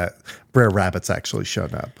aback that Brer Rabbit's actually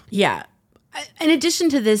shown up. Yeah. In addition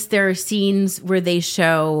to this, there are scenes where they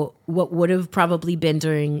show what would have probably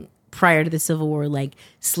been prior to the Civil War, like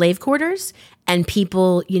slave quarters and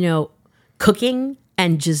people, cooking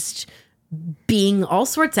and just being all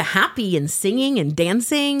sorts of happy and singing and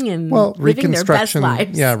dancing and living their best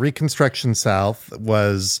lives. Yeah, Reconstruction South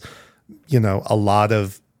was, a lot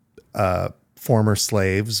of former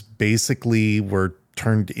slaves basically were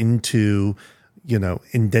turned into,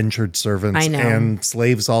 indentured servants and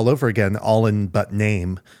slaves all over again, all in but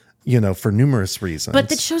name. for numerous reasons. But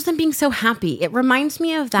that shows them being so happy. It reminds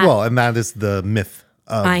me of that. Well, and that is the myth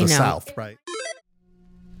of I the know. South, right?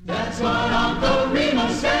 That's what Uncle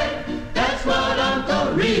Remus said. That's what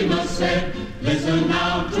Uncle Remus said. Listen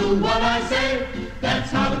now to what I say.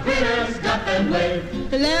 That's how the critters got their way.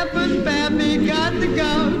 The leopard family got the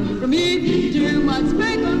gun from Edie to my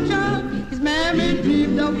speckled trout. His mammy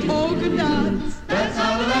dreamed of polka dots. That's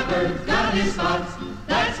how the leopard got his spots.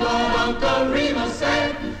 That's what Uncle Remus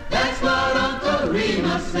said. That's what Uncle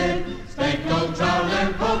Remus said. Speckled trout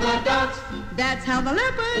and polka dots. That's how the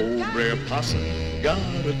leopard Old got Brer Possum got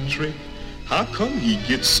a trick. How come he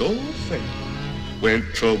gets so fat? When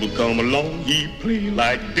trouble come along, he play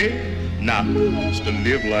like that. Now who wants to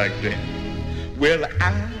live like that? Well,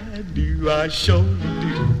 I do, I surely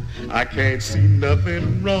do. I can't see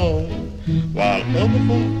nothing wrong. While other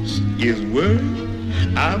folks is worried,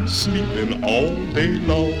 I'm sleeping all day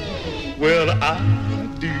long. Well, I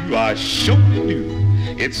do, I surely do.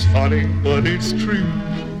 It's funny, but it's true.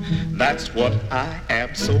 That's what I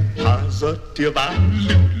am so positive I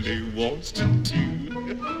really wants to do.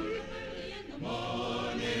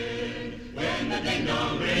 When the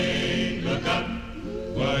ding-dong ring, look up,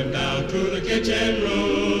 right down to the kitchen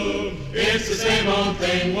room. It's the same old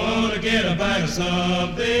thing, wanna get a bite of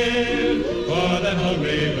something for that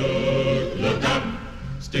hungry look. Look up,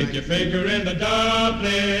 stick your finger in the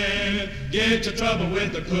dumpling, get your trouble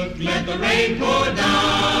with the cook, let the rain pour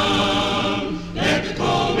down, let the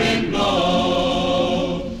cold wind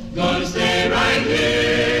blow. Gonna stay right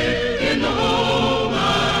here in the home,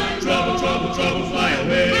 my trouble, trouble, trouble, fly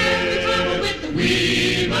away.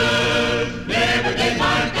 Weavers, never take my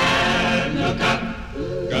hand, look up.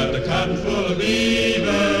 Got the cotton full of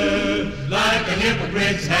weavers, like a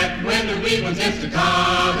hypocrite's hat when the wee ones hits the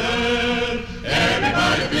cotton.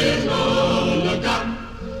 Everybody feels low, look up.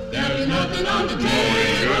 There is nothing on the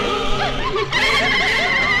table.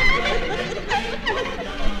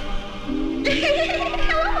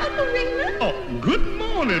 Hello, Uncle Remus. Oh, good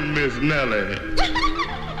morning, Miss Nellie.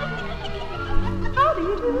 How do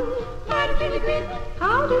you do?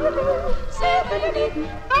 How do you do? Say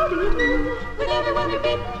how do you do? With everyone you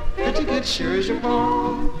meet. Pretty good, sure as you're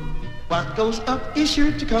born. What goes up is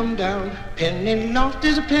sure to come down. Penny lost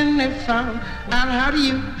is a penny found. And how do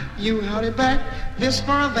you howdy back? This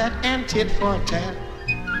for that and tit for tat.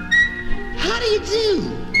 How do you do?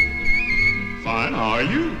 Fine, how are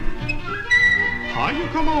you? How you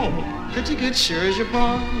come on? Pretty good, sure as you're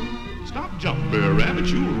born. Stop jumping, Brer Rabbit,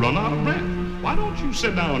 you'll run out of breath. Why don't you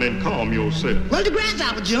sit down and calm yourself? Well, the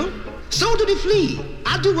grasshopper jump, so do the flea.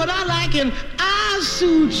 I do what I like and I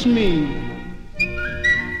suits me.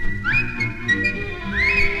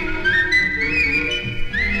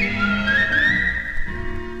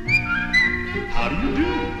 How do you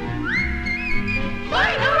do?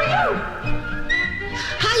 Fine, how are you?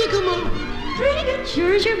 How you come on? Pretty good,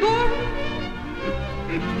 sure as you're born.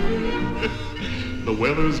 The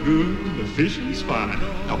weather's good, the fishing's fine.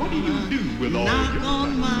 Now what do you do with all Knock your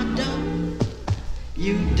on my door.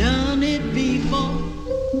 You done it before.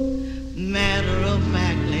 Matter of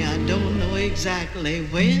factly, I don't know exactly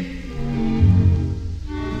when.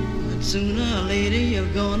 But sooner or later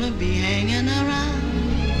you're gonna be hanging around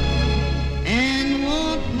and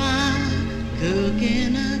want my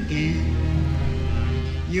cooking again.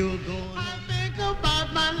 You're gonna think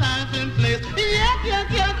about my life in place. Yeah.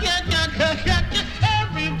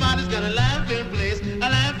 Everybody's got a laughing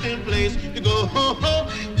place to go.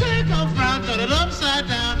 Take a frown, turn it upside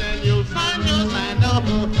down, and you'll find your sign.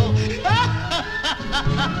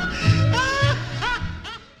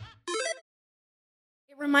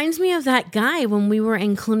 It reminds me of that guy when we were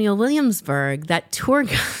in Colonial Williamsburg, that tour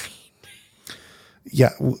guide.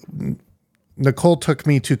 Yeah. Nicole took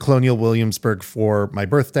me to Colonial Williamsburg for my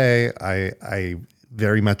birthday. I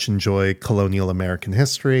very much enjoy colonial American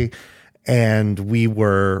history. And we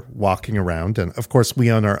were walking around. And of course,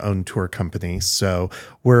 we own our own tour company. So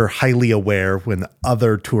we're highly aware when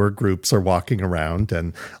other tour groups are walking around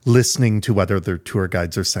and listening to what other tour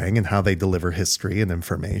guides are saying and how they deliver history and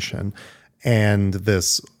information. And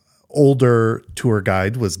this older tour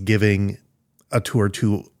guide was giving a tour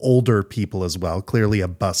to older people as well, clearly a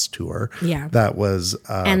bus tour. Yeah. That was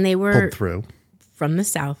and they were pulled through. From the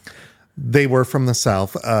South. They were from the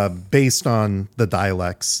South, based on the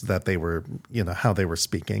dialects that they were, how they were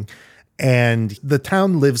speaking. And the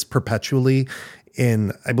town lives perpetually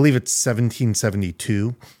in, I believe it's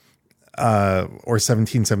 1772 or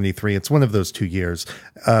 1773. It's one of those 2 years,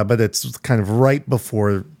 but it's kind of right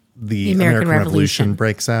before the American Revolution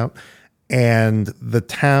breaks out. And the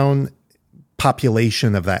town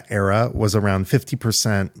population of that era was around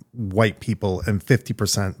 50% white people and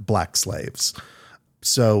 50% black slaves.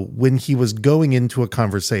 So when he was going into a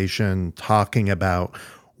conversation talking about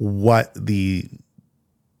what the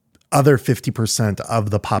other 50%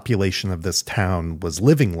 of the population of this town was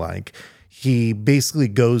living like, he basically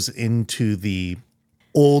goes into the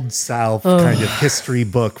Old South kind of history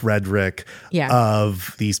book rhetoric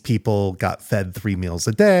of these people got fed 3 meals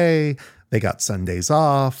a day. They got Sundays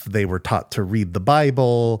off. They were taught to read the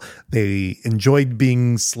Bible. They enjoyed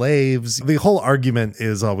being slaves. The whole argument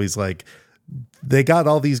is always like, they got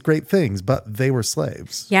all these great things, but they were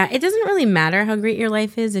slaves. Yeah, it doesn't really matter how great your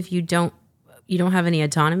life is if you don't have any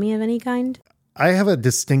autonomy of any kind. I have a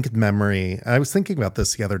distinct memory. I was thinking about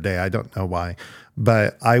this the other day. I don't know why,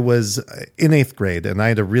 but I was in 8th grade and I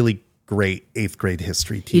had a really great 8th grade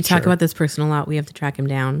history teacher. You talk about this person a lot. We have to track him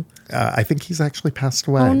down. I think he's actually passed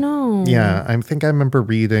away. Oh, no. Yeah, I think I remember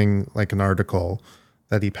reading like an article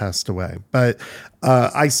that he passed away. But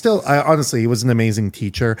I honestly, he was an amazing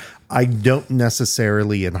teacher. I don't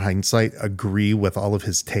necessarily, in hindsight, agree with all of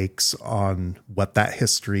his takes on what that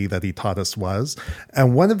history that he taught us was.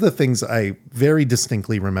 And one of the things I very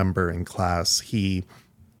distinctly remember in class, he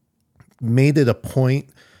made it a point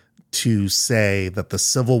to say that the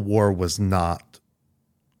Civil War was not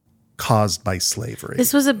caused by slavery.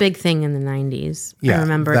 This was a big thing in the 90s. Yeah, I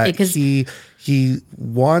remember that because he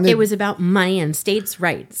wanted... It was about money and states'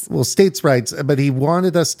 rights. Well, states' rights, but he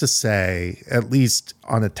wanted us to say, at least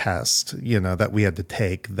on a test, that we had to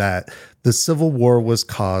take, that the Civil War was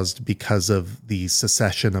caused because of the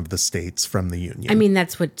secession of the states from the Union. I mean,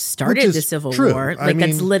 that's what started the Civil War. Like,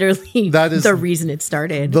 that's literally the reason it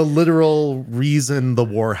started. The literal reason the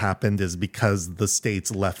war happened is because the states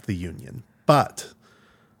left the Union. But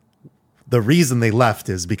the reason they left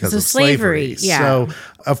is because of slavery. Yeah. So,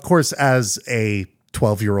 of course, as a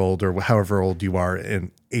 12-year-old or however old you are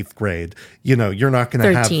in 8th grade, you're not going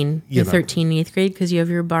to have... 13. You're 13 in 8th grade because you have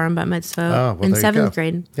your bar and bat mitzvah in 7th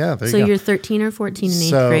grade. Yeah, there you go. go. So you're 13 or 14 in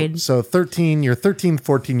 8th grade. So 13, you're 13,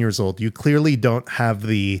 14 years old. You clearly don't have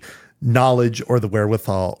the knowledge or the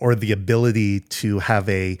wherewithal or the ability to have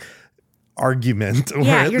a argument. Or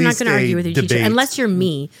yeah, at you're not least going to argue with your debate. teacher unless you're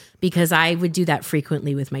me, because I would do that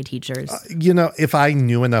frequently with my teachers. If I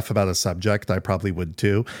knew enough about a subject, I probably would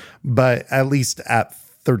too. But at least at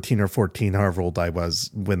 13 or 14, however old I was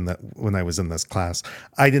when I was in this class,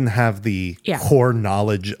 I didn't have the core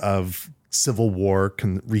knowledge of Civil War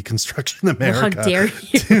Reconstruction America. How dare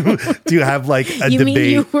you? to have like a debate. You mean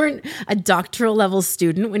you weren't a doctoral level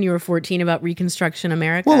student when you were 14 about Reconstruction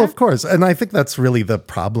America? Well, of course. And I think that's really the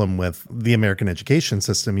problem with the American education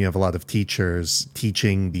system. You have a lot of teachers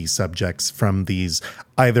teaching these subjects from these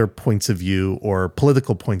either points of view or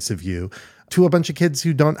political points of view to a bunch of kids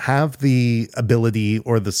who don't have the ability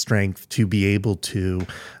or the strength to be able to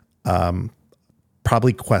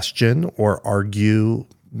probably question or argue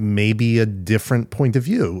maybe a different point of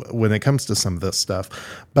view when it comes to some of this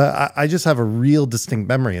stuff. But I just have a real distinct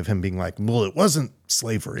memory of him being like, well, it wasn't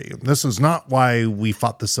slavery. This is not why we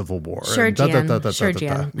fought the Civil War. Sure, Jan. Sure,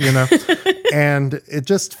 Jan. And it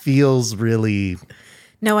just feels really...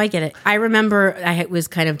 No, I get it. I remember I was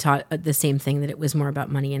kind of taught the same thing, that it was more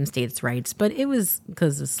about money and states' rights, but it was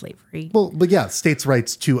because of slavery. Well, but yeah, states'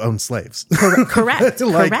 rights to own slaves. Correct. Correct.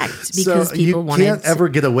 Because people wanted... You can't ever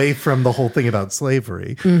get away from the whole thing about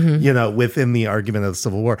slavery, within the argument of the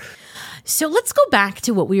Civil War. So let's go back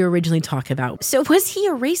to what we were originally talking about. So was he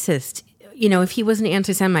a racist? If he was an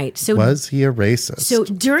anti-Semite. So was he a racist? So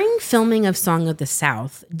during filming of Song of the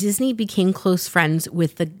South, Disney became close friends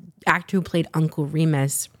with the actor who played Uncle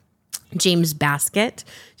Remus, James Baskett,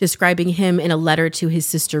 describing him in a letter to his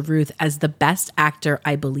sister Ruth as the best actor,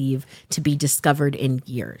 I believe, to be discovered in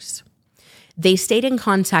years. They stayed in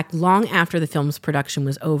contact long after the film's production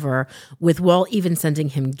was over, with Walt even sending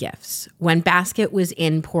him gifts. When Baskett was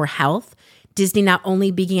in poor health, Disney not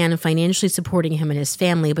only began financially supporting him and his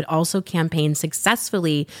family, but also campaigned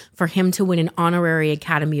successfully for him to win an honorary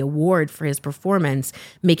Academy Award for his performance,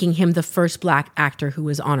 making him the first Black actor who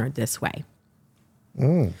was honored this way.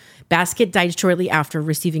 Baskett died shortly after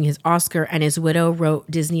receiving his Oscar, and his widow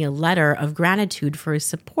wrote Disney a letter of gratitude for his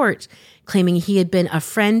support, claiming he had been a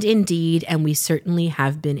friend indeed, and we certainly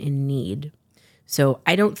have been in need. So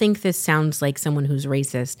I don't think this sounds like someone who's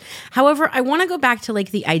racist. However, I want to go back to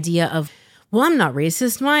like the idea of, well, I'm not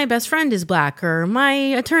racist. My best friend is Black, or my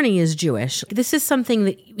attorney is Jewish. This is something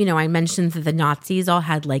that, I mentioned that the Nazis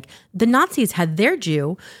the Nazis had their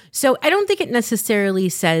Jew. So I don't think it necessarily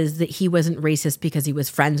says that he wasn't racist because he was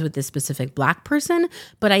friends with this specific Black person.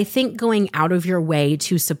 But I think going out of your way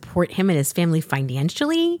to support him and his family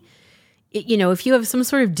financially if you have some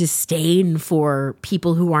sort of disdain for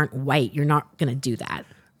people who aren't white, you're not going to do that.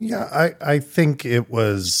 Yeah, I think it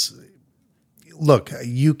was, look,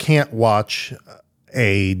 you can't watch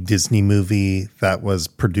a Disney movie that was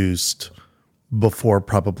produced before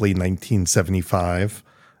probably 1975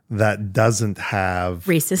 that doesn't have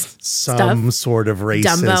racist some stuff. sort of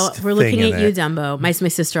racist Dumbo. We're looking thing at in you, it. Dumbo. My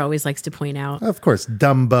sister always likes to point out. Of course,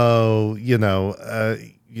 Dumbo,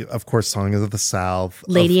 of course, Song of the South.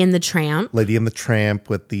 Lady and the Tramp. Lady and the Tramp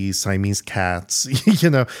with the Siamese cats.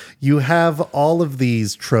 You have all of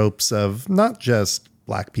these tropes of not just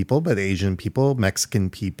Black people, but Asian people, Mexican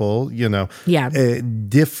people,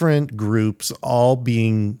 different groups all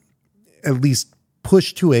being at least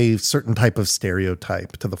pushed to a certain type of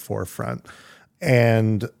stereotype to the forefront.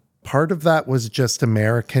 And part of that was just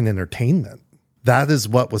American entertainment. That is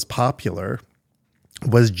what was popular.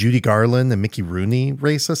 Was Judy Garland and Mickey Rooney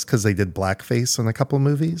racist because they did blackface in a couple of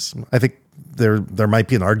movies? I think there might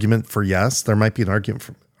be an argument for yes. There might be an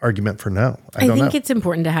argument for no. I don't know. It's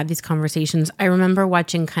important to have these conversations. I remember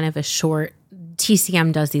watching kind of a short,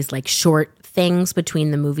 TCM does these like short things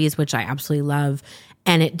between the movies, which I absolutely love.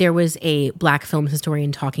 And there was a Black film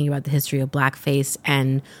historian talking about the history of blackface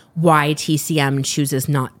and why TCM chooses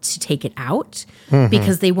not to take it out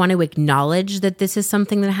because they want to acknowledge that this is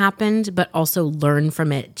something that happened, but also learn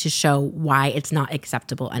from it to show why it's not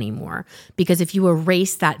acceptable anymore. Because if you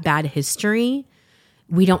erase that bad history,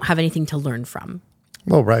 we don't have anything to learn from.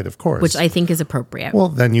 Well, right, of course. Which I think is appropriate. Well,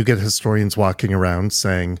 then you get historians walking around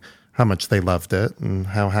saying how much they loved it and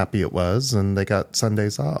how happy it was, and they got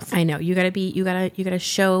Sundays off. I know. You gotta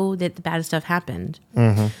show that the bad stuff happened.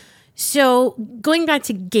 Mm-hmm. So going back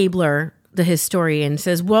to Gabler, the historian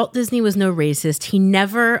says Walt Disney was no racist. He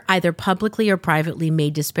never either publicly or privately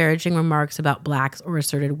made disparaging remarks about blacks or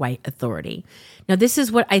asserted white authority. Now, this is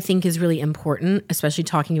what I think is really important, especially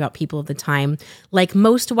talking about people of the time. Like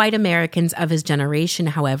most white Americans of his generation,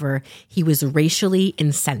 however, he was racially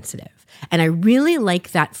insensitive. And I really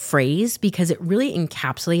like that phrase because it really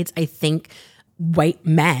encapsulates, I think, white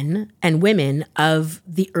men and women of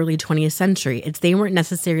the early 20th century. They weren't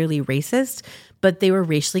necessarily racist, but they were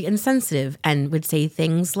racially insensitive and would say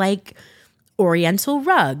things like Oriental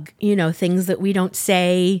rug, things that we don't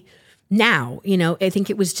say now. I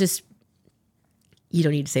think it was just, you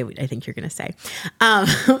don't need to say what I think you're going to say.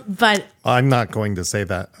 But I'm not going to say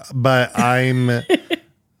that, but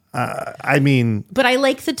But I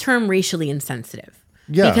like the term racially insensitive.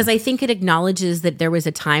 Yeah. Because I think it acknowledges that there was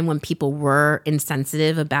a time when people were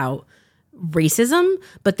insensitive about racism,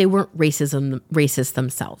 but they weren't racist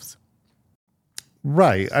themselves.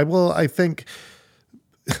 Right. I think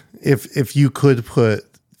if you could put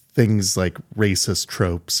things like racist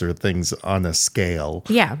tropes or things on a scale,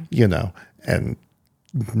 yeah, and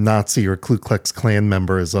Nazi or Ku Klux Klan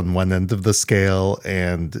member is on one end of the scale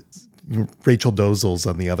and Rachel Dolezal's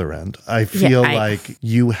on the other end. I feel like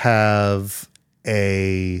you have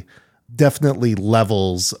definitely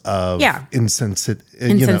levels of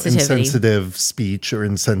insensitive speech or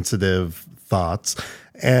insensitive thoughts,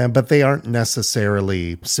 but they aren't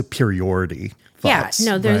necessarily superiority thoughts.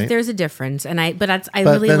 Yeah, no, there's a difference, and I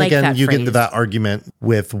really like again, that you phrase. get into that argument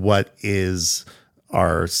with what is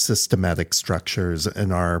our systematic structures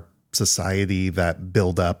in our society that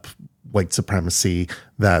build up white supremacy,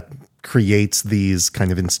 that creates these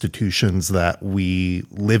kind of institutions that we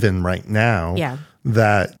live in right now,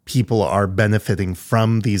 that people are benefiting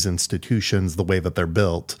from these institutions the way that they're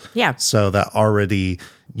built. Yeah. So that already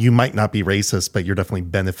you might not be racist, but you're definitely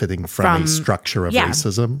benefiting from a structure of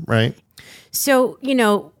racism, right? So,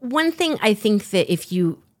 one thing I think that if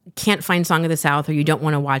you can't find Song of the South or you don't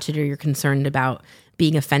want to watch it or you're concerned about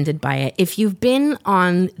being offended by it, if you've been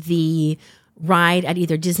on the ride at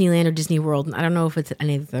either Disneyland or Disney World, and I don't know if it's at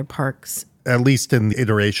any of their parks. At least in the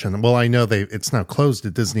iteration. Well, I know it's now closed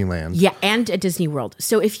at Disneyland. Yeah, and at Disney World.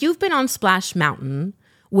 So if you've been on Splash Mountain,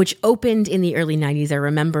 which opened in the early 90s, I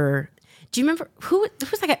remember... Do you remember who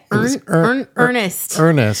was that guy? Ernest.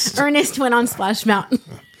 Ernest went on Splash Mountain.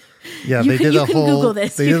 Yeah, they did a whole Google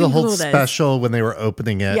this. They did a whole special when they were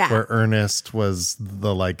opening it, Yeah. where Ernest was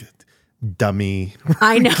the dummy.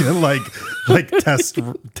 I know, like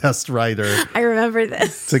test rider. I remember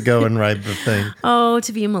this to go and ride the thing. Oh,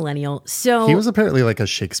 to be a millennial. So he was apparently like a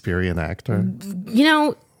Shakespearean actor.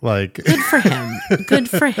 Good for him. Good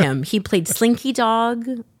for him. He played Slinky Dog,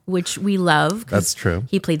 which we love. That's true.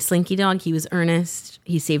 He played Slinky Dog. He was Ernest.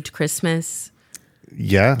 He saved Christmas.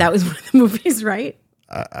 Yeah. That was one of the movies, right?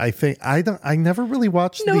 I think I never really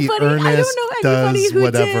watched Nobody- the I don't Ernest know anybody Does who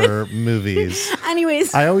Whatever movies.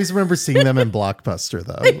 Anyways, I always remember seeing them in Blockbuster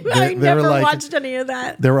though. I They never were like, watched any of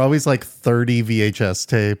that. there were always like 30 VHS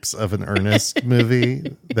tapes of an Ernest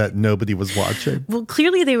movie that nobody was watching. Well,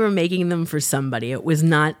 clearly they were making them for somebody. It was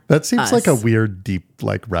not. That seems us. like a weird, deep,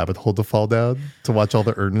 like rabbit hole to fall down to watch all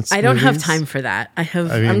the Ernest. I don't have movies. time for that.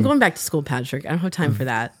 I'm mean- going back to school, Patrick. I don't have time for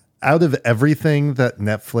that. Out of everything that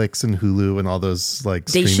Netflix and Hulu and all those like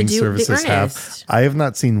They streaming should do the services have, Ernest. I have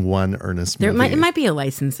not seen one Ernest movie. It might be a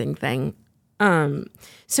licensing thing.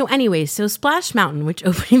 So anyway, so Splash Mountain, which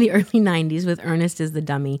opened in the early 90s with Ernest as the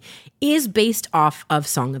dummy, is based off of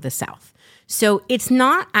Song of the South. So it's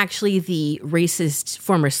not actually the racist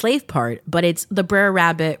former slave part, but it's the Brer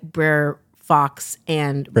Rabbit, Brer Fox,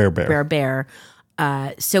 and Brer Bear. Bear.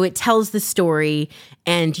 So it tells the story,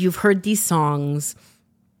 and you've heard these songs,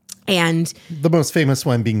 and The most famous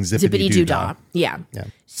one being Zip-A-Dee-Doo-Dah. Yeah. Yeah.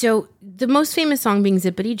 So the most famous song being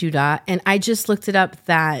Zip-A-Dee-Doo-Dah, and I just looked it up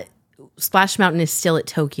that Splash Mountain is still at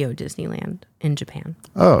Tokyo Disneyland in Japan.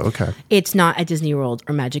 Oh, okay. It's not at Disney World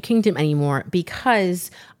or Magic Kingdom anymore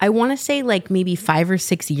because I want to say like maybe 5 or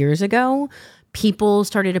 6 years ago, people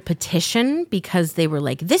started a petition because they were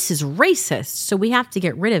like, this is racist, so we have to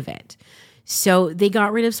get rid of it. So they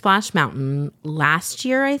got rid of Splash Mountain last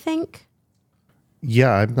year, I think.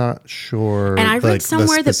 Yeah, I'm not sure. And I read like, the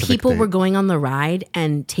somewhere that specific people date. were going on the ride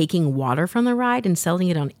and taking water from the ride and selling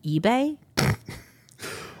it on eBay.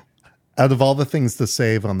 Out of all the things to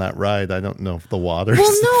save on that ride, I don't know if the water.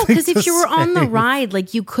 Well, no, because if you were on the ride,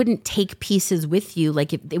 like you couldn't take pieces with you.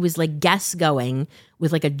 Like it was like guests going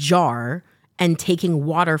with like a jar and taking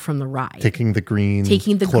water from the ride, taking the green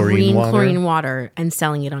chlorine water. water and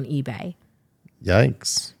selling it on eBay.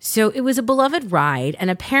 Yikes. So it was a beloved ride, and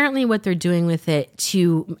apparently what they're doing with it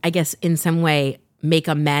to, I guess, in some way make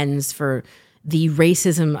amends for the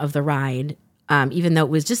racism of the ride, even though it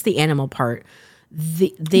was just the animal part.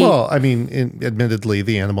 Well, I mean, admittedly,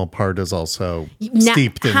 the animal part is also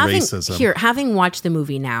steeped in racism. Having watched the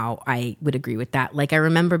movie now, I would agree with that. Like, I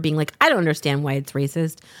remember being like, I don't understand why it's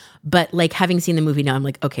racist. But like having seen the movie now, I'm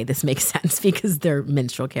like, okay, this makes sense because they're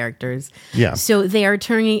minstrel characters. Yeah. So they are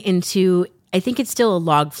turning into, I think it's still a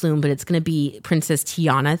log flume, but it's going to be Princess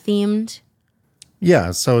Tiana themed.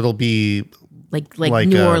 Yeah, so it'll be like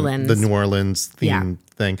New Orleans. The New Orleans theme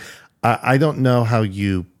thing. I don't know how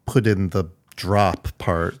you put in the drop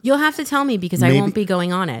part. You'll have to tell me because I won't be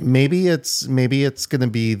going on it. Maybe it's going to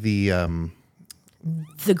be the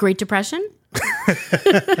Great Depression.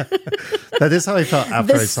 That is how I felt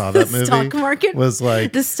after I saw that movie. The stock market was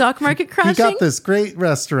like the stock market crashing. You got this great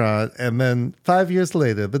restaurant, and then 5 years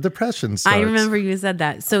later, the depression starts. I remember you said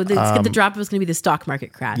that. So the drop was going to be the stock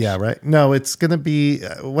market crash. Yeah, right. No, it's going to be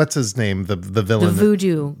what's his name, the villain, the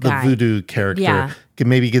voodoo guy, the voodoo character. Yeah.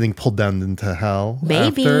 Maybe getting pulled down into hell.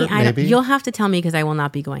 Maybe. Maybe. You'll have to tell me because I will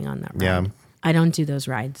not be going on that ride. Yeah. I don't do those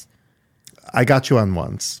rides. I got you on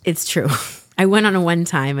once. It's true. I went on a one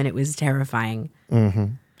time and it was terrifying. Mm-hmm.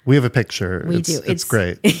 We have a picture. We do. It's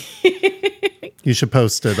great. You should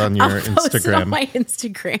post it on your I'll Instagram. post it on my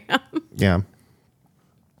Instagram. Yeah.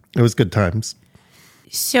 It was good times.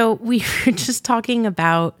 So we were just talking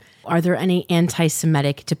about, are there any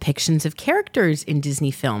anti-Semitic depictions of characters in Disney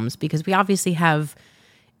films? Because we obviously have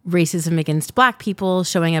racism against Black people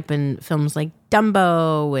showing up in films like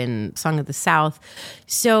Dumbo and Song of the South.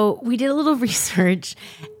 So we did a little research,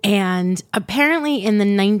 and apparently in the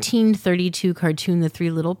 1932 cartoon, The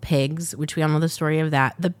Three Little Pigs, which we all know the story of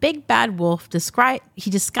that, the big bad wolf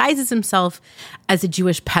disguises himself as a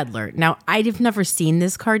Jewish peddler. Now, I've never seen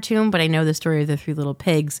this cartoon, but I know the story of The Three Little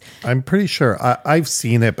Pigs. I'm pretty sure I've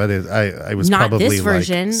seen it, but I was not probably this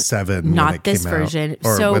version, like 7 not when it this came version. out.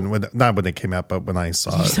 Or so, not when it came out, but when I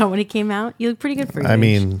saw you it. saw when it came out? You look pretty good for your I age.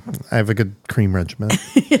 mean, I have a good cream regimen.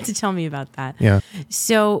 You have to tell me about that. Yeah.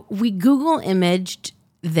 So we Google imaged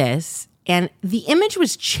this, and the image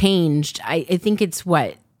was changed. I think it's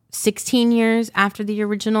 16 years after the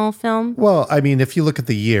original film? Well, I mean, if you look at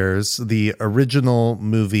the years, the original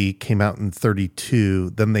movie came out in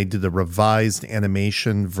 32. Then they did a revised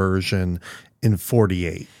animation version in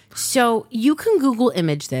 48. So you can Google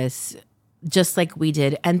image this just like we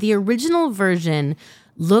did. And the original version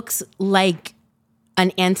looks like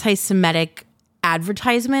an anti-Semitic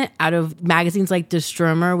advertisement out of magazines like Der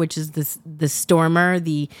Stürmer, which is the Stormer,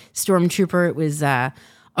 the stormtrooper. It was a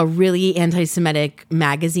really anti-Semitic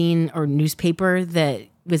magazine or newspaper that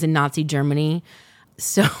was in Nazi Germany.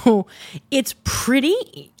 So it's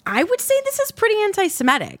pretty, I would say this is pretty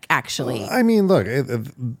anti-Semitic, actually. I mean, look,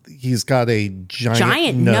 he's got a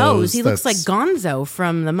giant nose. He looks like Gonzo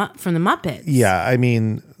from the Muppets. Yeah, I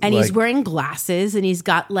mean. And he's wearing glasses, and he's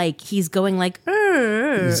got he's going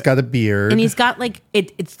he's got a beard. And he's got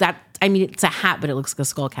it's a hat, but it looks like a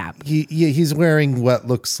skull cap. He's wearing what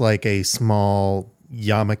looks like a small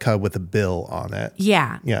yarmulke with a bill on it.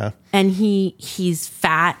 Yeah. Yeah. And he's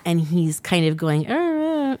fat, and he's kind of going,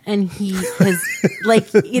 and he has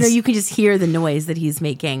you can just hear the noise that he's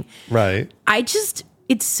making. Right.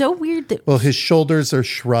 It's so weird that his shoulders are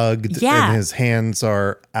shrugged and his hands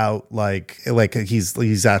are out like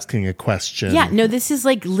he's asking a question. Yeah, no, this is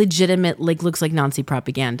legitimate, looks like Nazi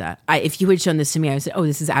propaganda. If you had shown this to me, I would say, oh,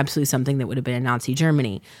 this is absolutely something that would have been in Nazi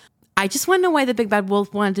Germany. I just want to know why the big bad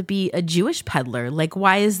wolf wanted to be a Jewish peddler.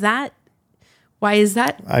 Why is that?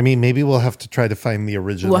 I mean, maybe we'll have to try to find the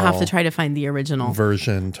original. We'll have to try to find the original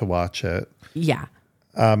version to watch it. Yeah.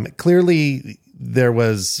 Clearly there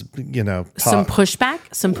was, some pushback.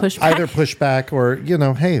 Either pushback or,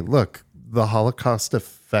 hey, look, the Holocaust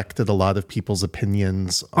affected a lot of people's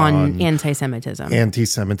opinions on anti-Semitism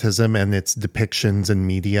and its depictions in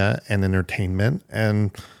media and entertainment. And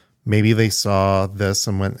maybe they saw this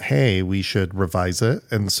and went, hey, we should revise it.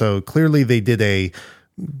 And so clearly they did a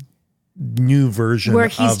new version where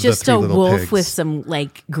he's of just the a Three Little wolf Pigs. with some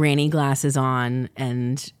granny glasses on,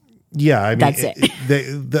 and yeah, I mean, that's it.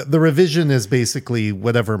 The revision is basically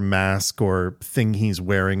whatever mask or thing he's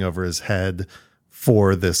wearing over his head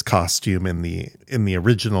for this costume in the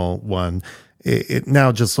original one. It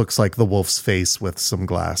now just looks like the wolf's face with some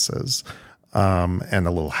glasses and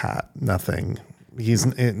a little hat. Nothing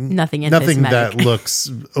Nothing that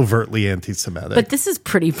looks overtly anti-Semitic. But this is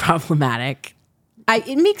pretty problematic. I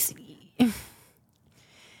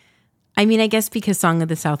guess because Song of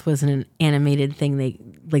the South wasn't an animated thing,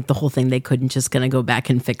 the whole thing, they couldn't just gonna go back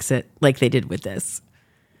and fix it like they did with this.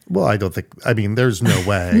 Well, I don't think, there's no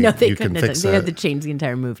way no, they you couldn't can have fix done. it. They had to change the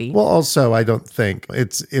entire movie. Well, also, I don't think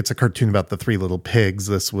it's a cartoon about the Three Little Pigs.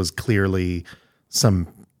 This was clearly some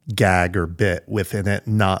gag or bit within it,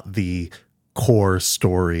 not the core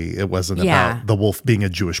story. It wasn't about the wolf being a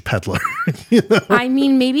Jewish peddler.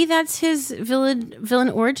 Maybe that's his villain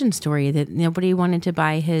origin story, that nobody wanted to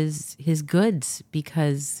buy his goods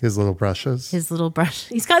because his little brushes.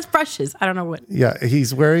 He's got brushes. I don't know what. Yeah,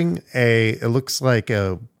 he's wearing it looks like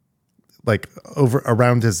over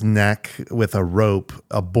around his neck with a rope,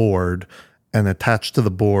 a board, and attached to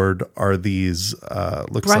the board are these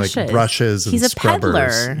brushes. Like brushes and he's a scrubbers.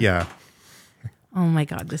 Peddler. Yeah. Oh my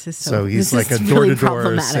God, this is so he's like a really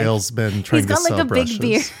door-to-door salesman trying to sell brushes. He's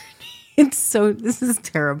got a big beard. This is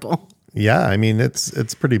terrible. Yeah,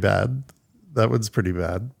 it's pretty bad. That one's pretty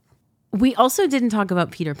bad. We also didn't talk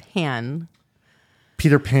about Peter Pan.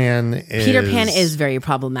 Peter Pan is very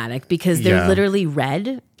problematic because they're literally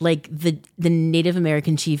red. Like the Native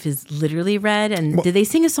American chief is literally red. And did they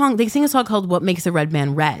sing a song? They sing a song called "What Makes the Red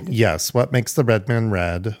Man Red." Yes, "What Makes the Red Man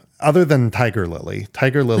Red." Other than Tiger Lily.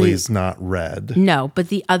 Tiger Lily's not red. No, but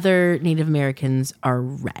the other Native Americans are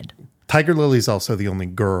red. Tiger Lily's also the only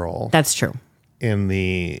girl. That's true. In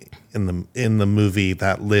the movie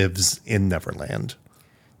that lives in Neverland.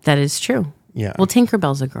 That is true. Yeah. Well,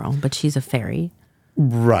 Tinkerbell's a girl, but she's a fairy.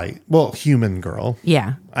 Right. Well, human girl.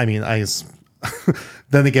 Yeah.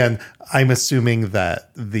 Then again, I'm assuming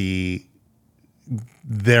that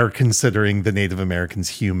they're considering the Native Americans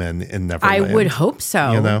human in Neverland. I would hope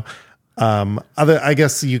so. I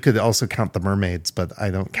guess you could also count the mermaids, but I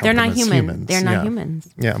don't count them as humans. They're not humans.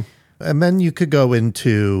 Yeah. And then you could go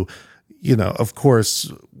into, of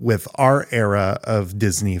course, with our era of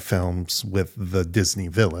Disney films with the Disney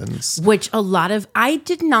villains. Which I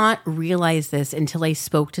did not realize this until I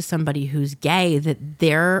spoke to somebody who's gay, that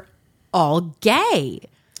they're all gay.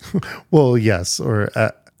 Well, yes, or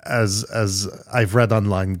as I've read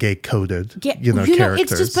online, gay coded, characters.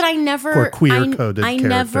 It's just, but I never, or queer coded. I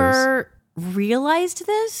never realized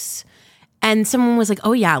this. And someone was like,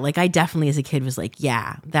 "Oh yeah," like I definitely as a kid was like,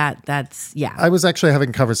 "Yeah, that's yeah." I was actually having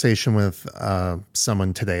a conversation with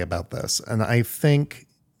someone today about this, and I think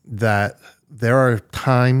that there are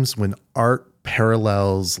times when art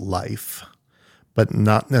parallels life, but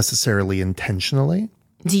not necessarily intentionally.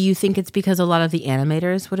 Do you think it's because a lot of the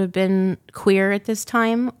animators would have been queer at this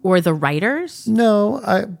time, or the writers? No,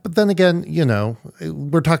 but then again,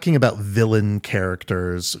 we're talking about villain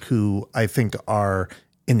characters who I think are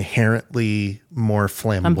inherently more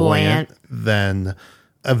flamboyant than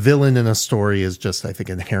a villain in a story is just, I think,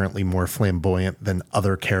 inherently more flamboyant than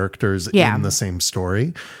other characters in the same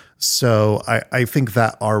story. So I think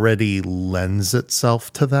that already lends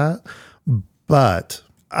itself to that. But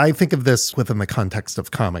I think of this within the context of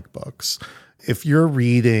comic books. If you're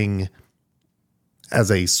reading as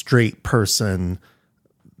a straight person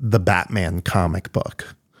the Batman comic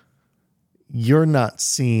book, you're not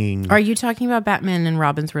seeing... Are you talking about Batman and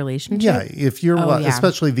Robin's relationship? Yeah, if you're...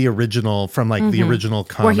 especially the original, from like the original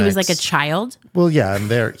comics. Where he was like a child? Well, yeah,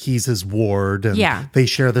 and he's his ward, and they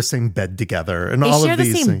share the same bed together. And They all share of the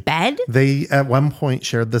these same things. bed? They, at one point,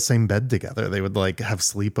 shared the same bed together. They would like have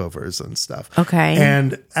sleepovers and stuff. Okay.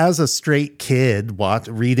 And as a straight kid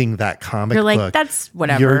reading that comic You're like, book, that's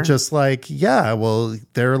whatever. You're just like, yeah, well,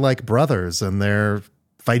 they're like brothers, and they're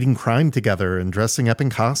fighting crime together and dressing up in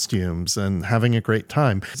costumes and having a great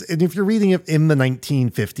time. And if you're reading it in the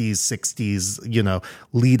 1950s, 60s,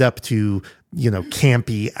 lead up to,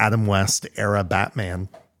 campy Adam West era Batman,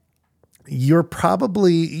 you're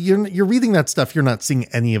probably, you're reading that stuff. You're not seeing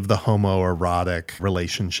any of the homoerotic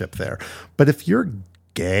relationship there. But if you're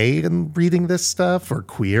gay and reading this stuff, or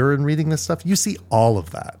queer and reading this stuff, you see all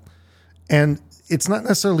of that. And it's not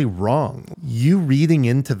necessarily wrong. You reading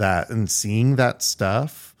into that and seeing that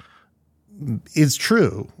stuff is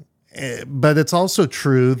true. But it's also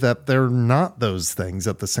true that they're not those things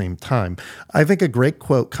at the same time. I think a great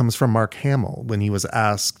quote comes from Mark Hamill when he was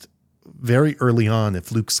asked very early on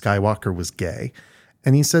if Luke Skywalker was gay.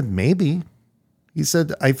 And he said, maybe. He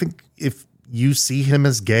said, I think if you see him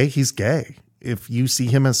as gay, he's gay. If you see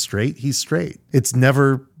him as straight, he's straight. It's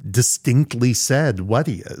never distinctly said what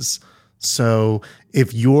he is. So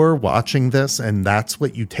if you're watching this and that's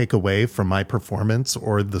what you take away from my performance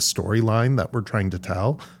or the storyline that we're trying to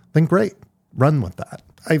tell, then great, run with that.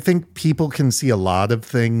 I think people can see a lot of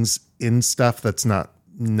things in stuff that's not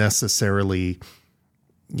necessarily,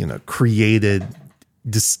 created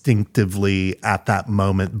distinctively at that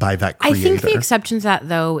moment by that creator. I think the exception to that,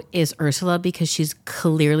 though, is Ursula, because she's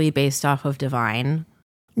clearly based off of Divine.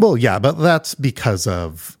 Well, yeah, but that's because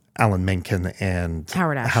of Alan Menken and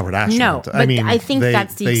Howard Ashman. No, but I think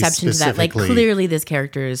that's the exception to that. Like, clearly this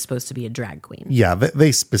character is supposed to be a drag queen. Yeah,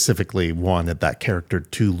 they specifically wanted that character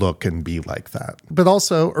to look and be like that. But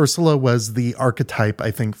also, Ursula was the archetype,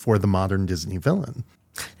 I think, for the modern Disney villain.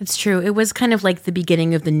 That's true. It was kind of like the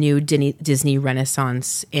beginning of the new Disney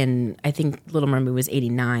Renaissance in, I think, Little Mermaid was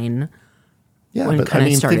 89. Yeah, but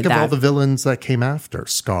think of all the villains that came after.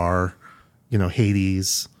 Scar,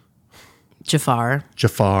 Hades... Jafar.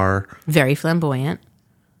 Very flamboyant.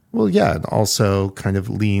 Well, yeah, and also kind of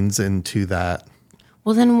leans into that.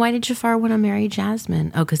 Well, then why did Jafar want to marry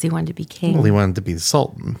Jasmine? Oh, because he wanted to be king. Well, he wanted to be the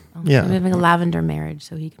Sultan. Yeah. Maybe like a lavender marriage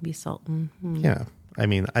so he can be Sultan. Yeah. I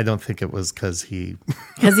mean, I don't think it was because he...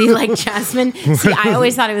 Because he liked Jasmine? See, I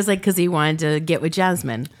always thought it was like because he wanted to get with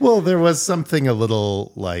Jasmine. Well, there was something a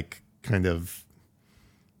little like kind of,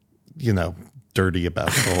 dirty about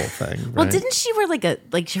the whole thing. Right? Well, didn't she wear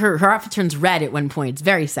her outfit turns red at one point? It's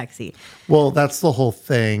very sexy. Well, that's the whole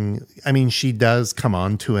thing. I mean, she does come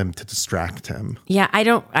on to him to distract him. Yeah, I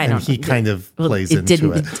don't. He kind of plays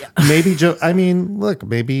into it. Maybe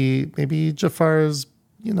maybe Jafar is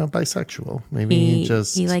bisexual. Maybe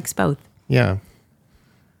he likes both. Yeah.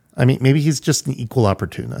 I mean, maybe he's just an equal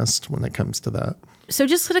opportunist when it comes to that. So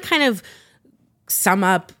just to kind of sum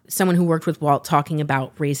up someone who worked with Walt talking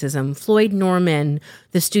about racism, Floyd Norman,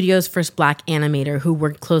 the studio's first Black animator who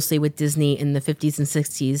worked closely with Disney in the 50s and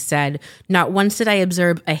 60s, said, "Not once did I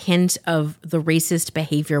observe a hint of the racist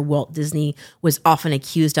behavior Walt Disney was often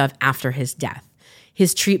accused of after his death.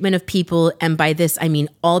 His treatment of people, and by this I mean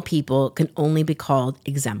all people, can only be called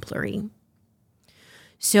exemplary."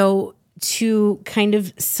 So to kind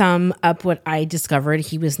of sum up what I discovered,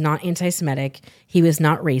 he was not anti-Semitic. He was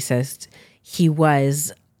not racist. He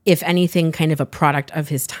was, if anything, kind of a product of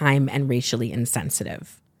his time and racially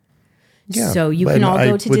insensitive. Yeah. So you can all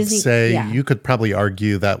go to Disney. You could probably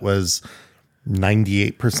argue that was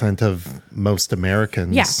 98% of most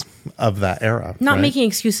Americans of that era. Not making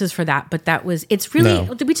excuses for that, but it's really,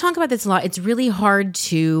 we talk about this a lot. It's really hard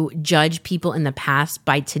to judge people in the past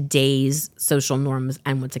by today's social norms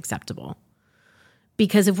and what's acceptable.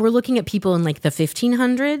 Because if we're looking at people in like the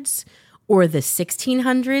 1500s or the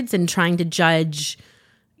 1600s and trying to judge,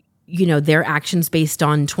 their actions based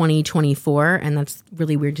on 2024, and that's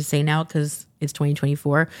really weird to say now because it's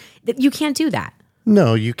 2024, you can't do that.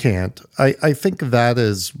 No, you can't. I think that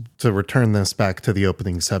is, to return this back to the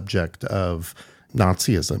opening subject of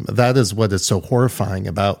Nazism, that is what is so horrifying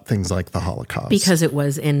about things like the Holocaust. Because it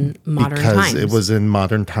was in modern times. Because it was in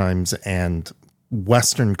modern times, and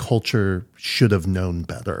Western culture should have known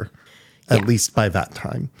better, at least by that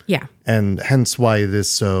time. Yeah. And hence why it is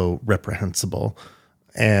so reprehensible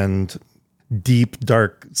and deep,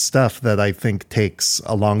 dark stuff that I think takes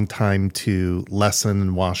a long time to lessen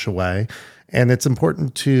and wash away. And it's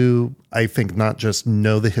important to, I think, not just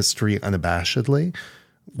know the history unabashedly,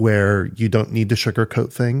 where you don't need to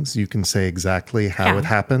sugarcoat things. You can say exactly how it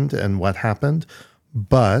happened and what happened.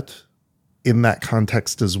 But in that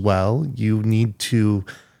context as well, you need to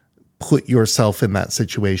put yourself in that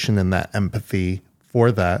situation and that empathy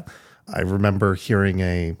for that. I remember hearing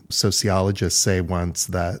a sociologist say once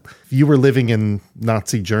that if you were living in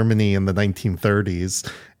Nazi Germany in the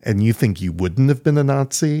 1930s and you think you wouldn't have been a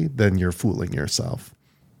Nazi, then you're fooling yourself.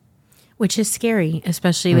 Which is scary,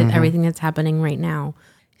 especially with everything that's happening right now.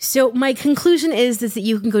 So my conclusion is that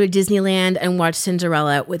you can go to Disneyland and watch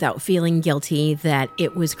Cinderella without feeling guilty that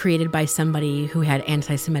it was created by somebody who had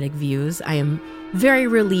anti-Semitic views. I am very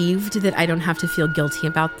relieved that I don't have to feel guilty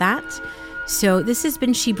about that. So this has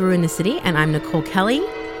been She Brew in the City, and I'm Nicole Kelly.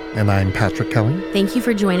 And I'm Patrick Kelly. Thank you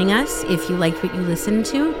for joining us. If you liked what you listened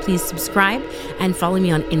to, please subscribe and follow me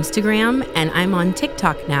on Instagram, and I'm on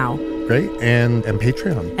TikTok now. Great, and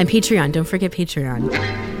Patreon. And Patreon, don't forget Patreon.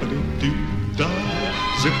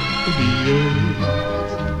 Zip-A-Dee-Dah,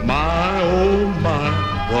 my, oh my,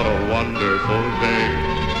 what a wonderful day.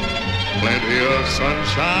 Plenty of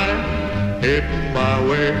sunshine heading my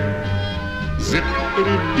way.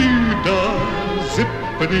 Zip-A-Dee-Doo-Dah,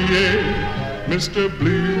 Zip-A-Dee-Ay, Mr.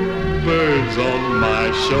 Bluebird's on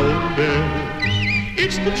my shoulder.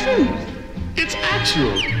 It's the truth, it's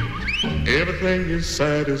actual, everything is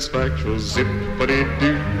satisfactual.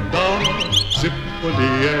 Zip-A-Dee-Doo-Dah,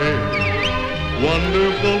 Zip-A-Dee-Ay,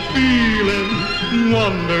 wonderful feeling,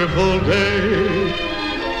 wonderful day.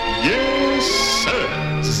 Yes, sir.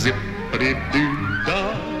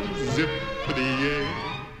 Zip-A-Dee-Doo-Dah, zip.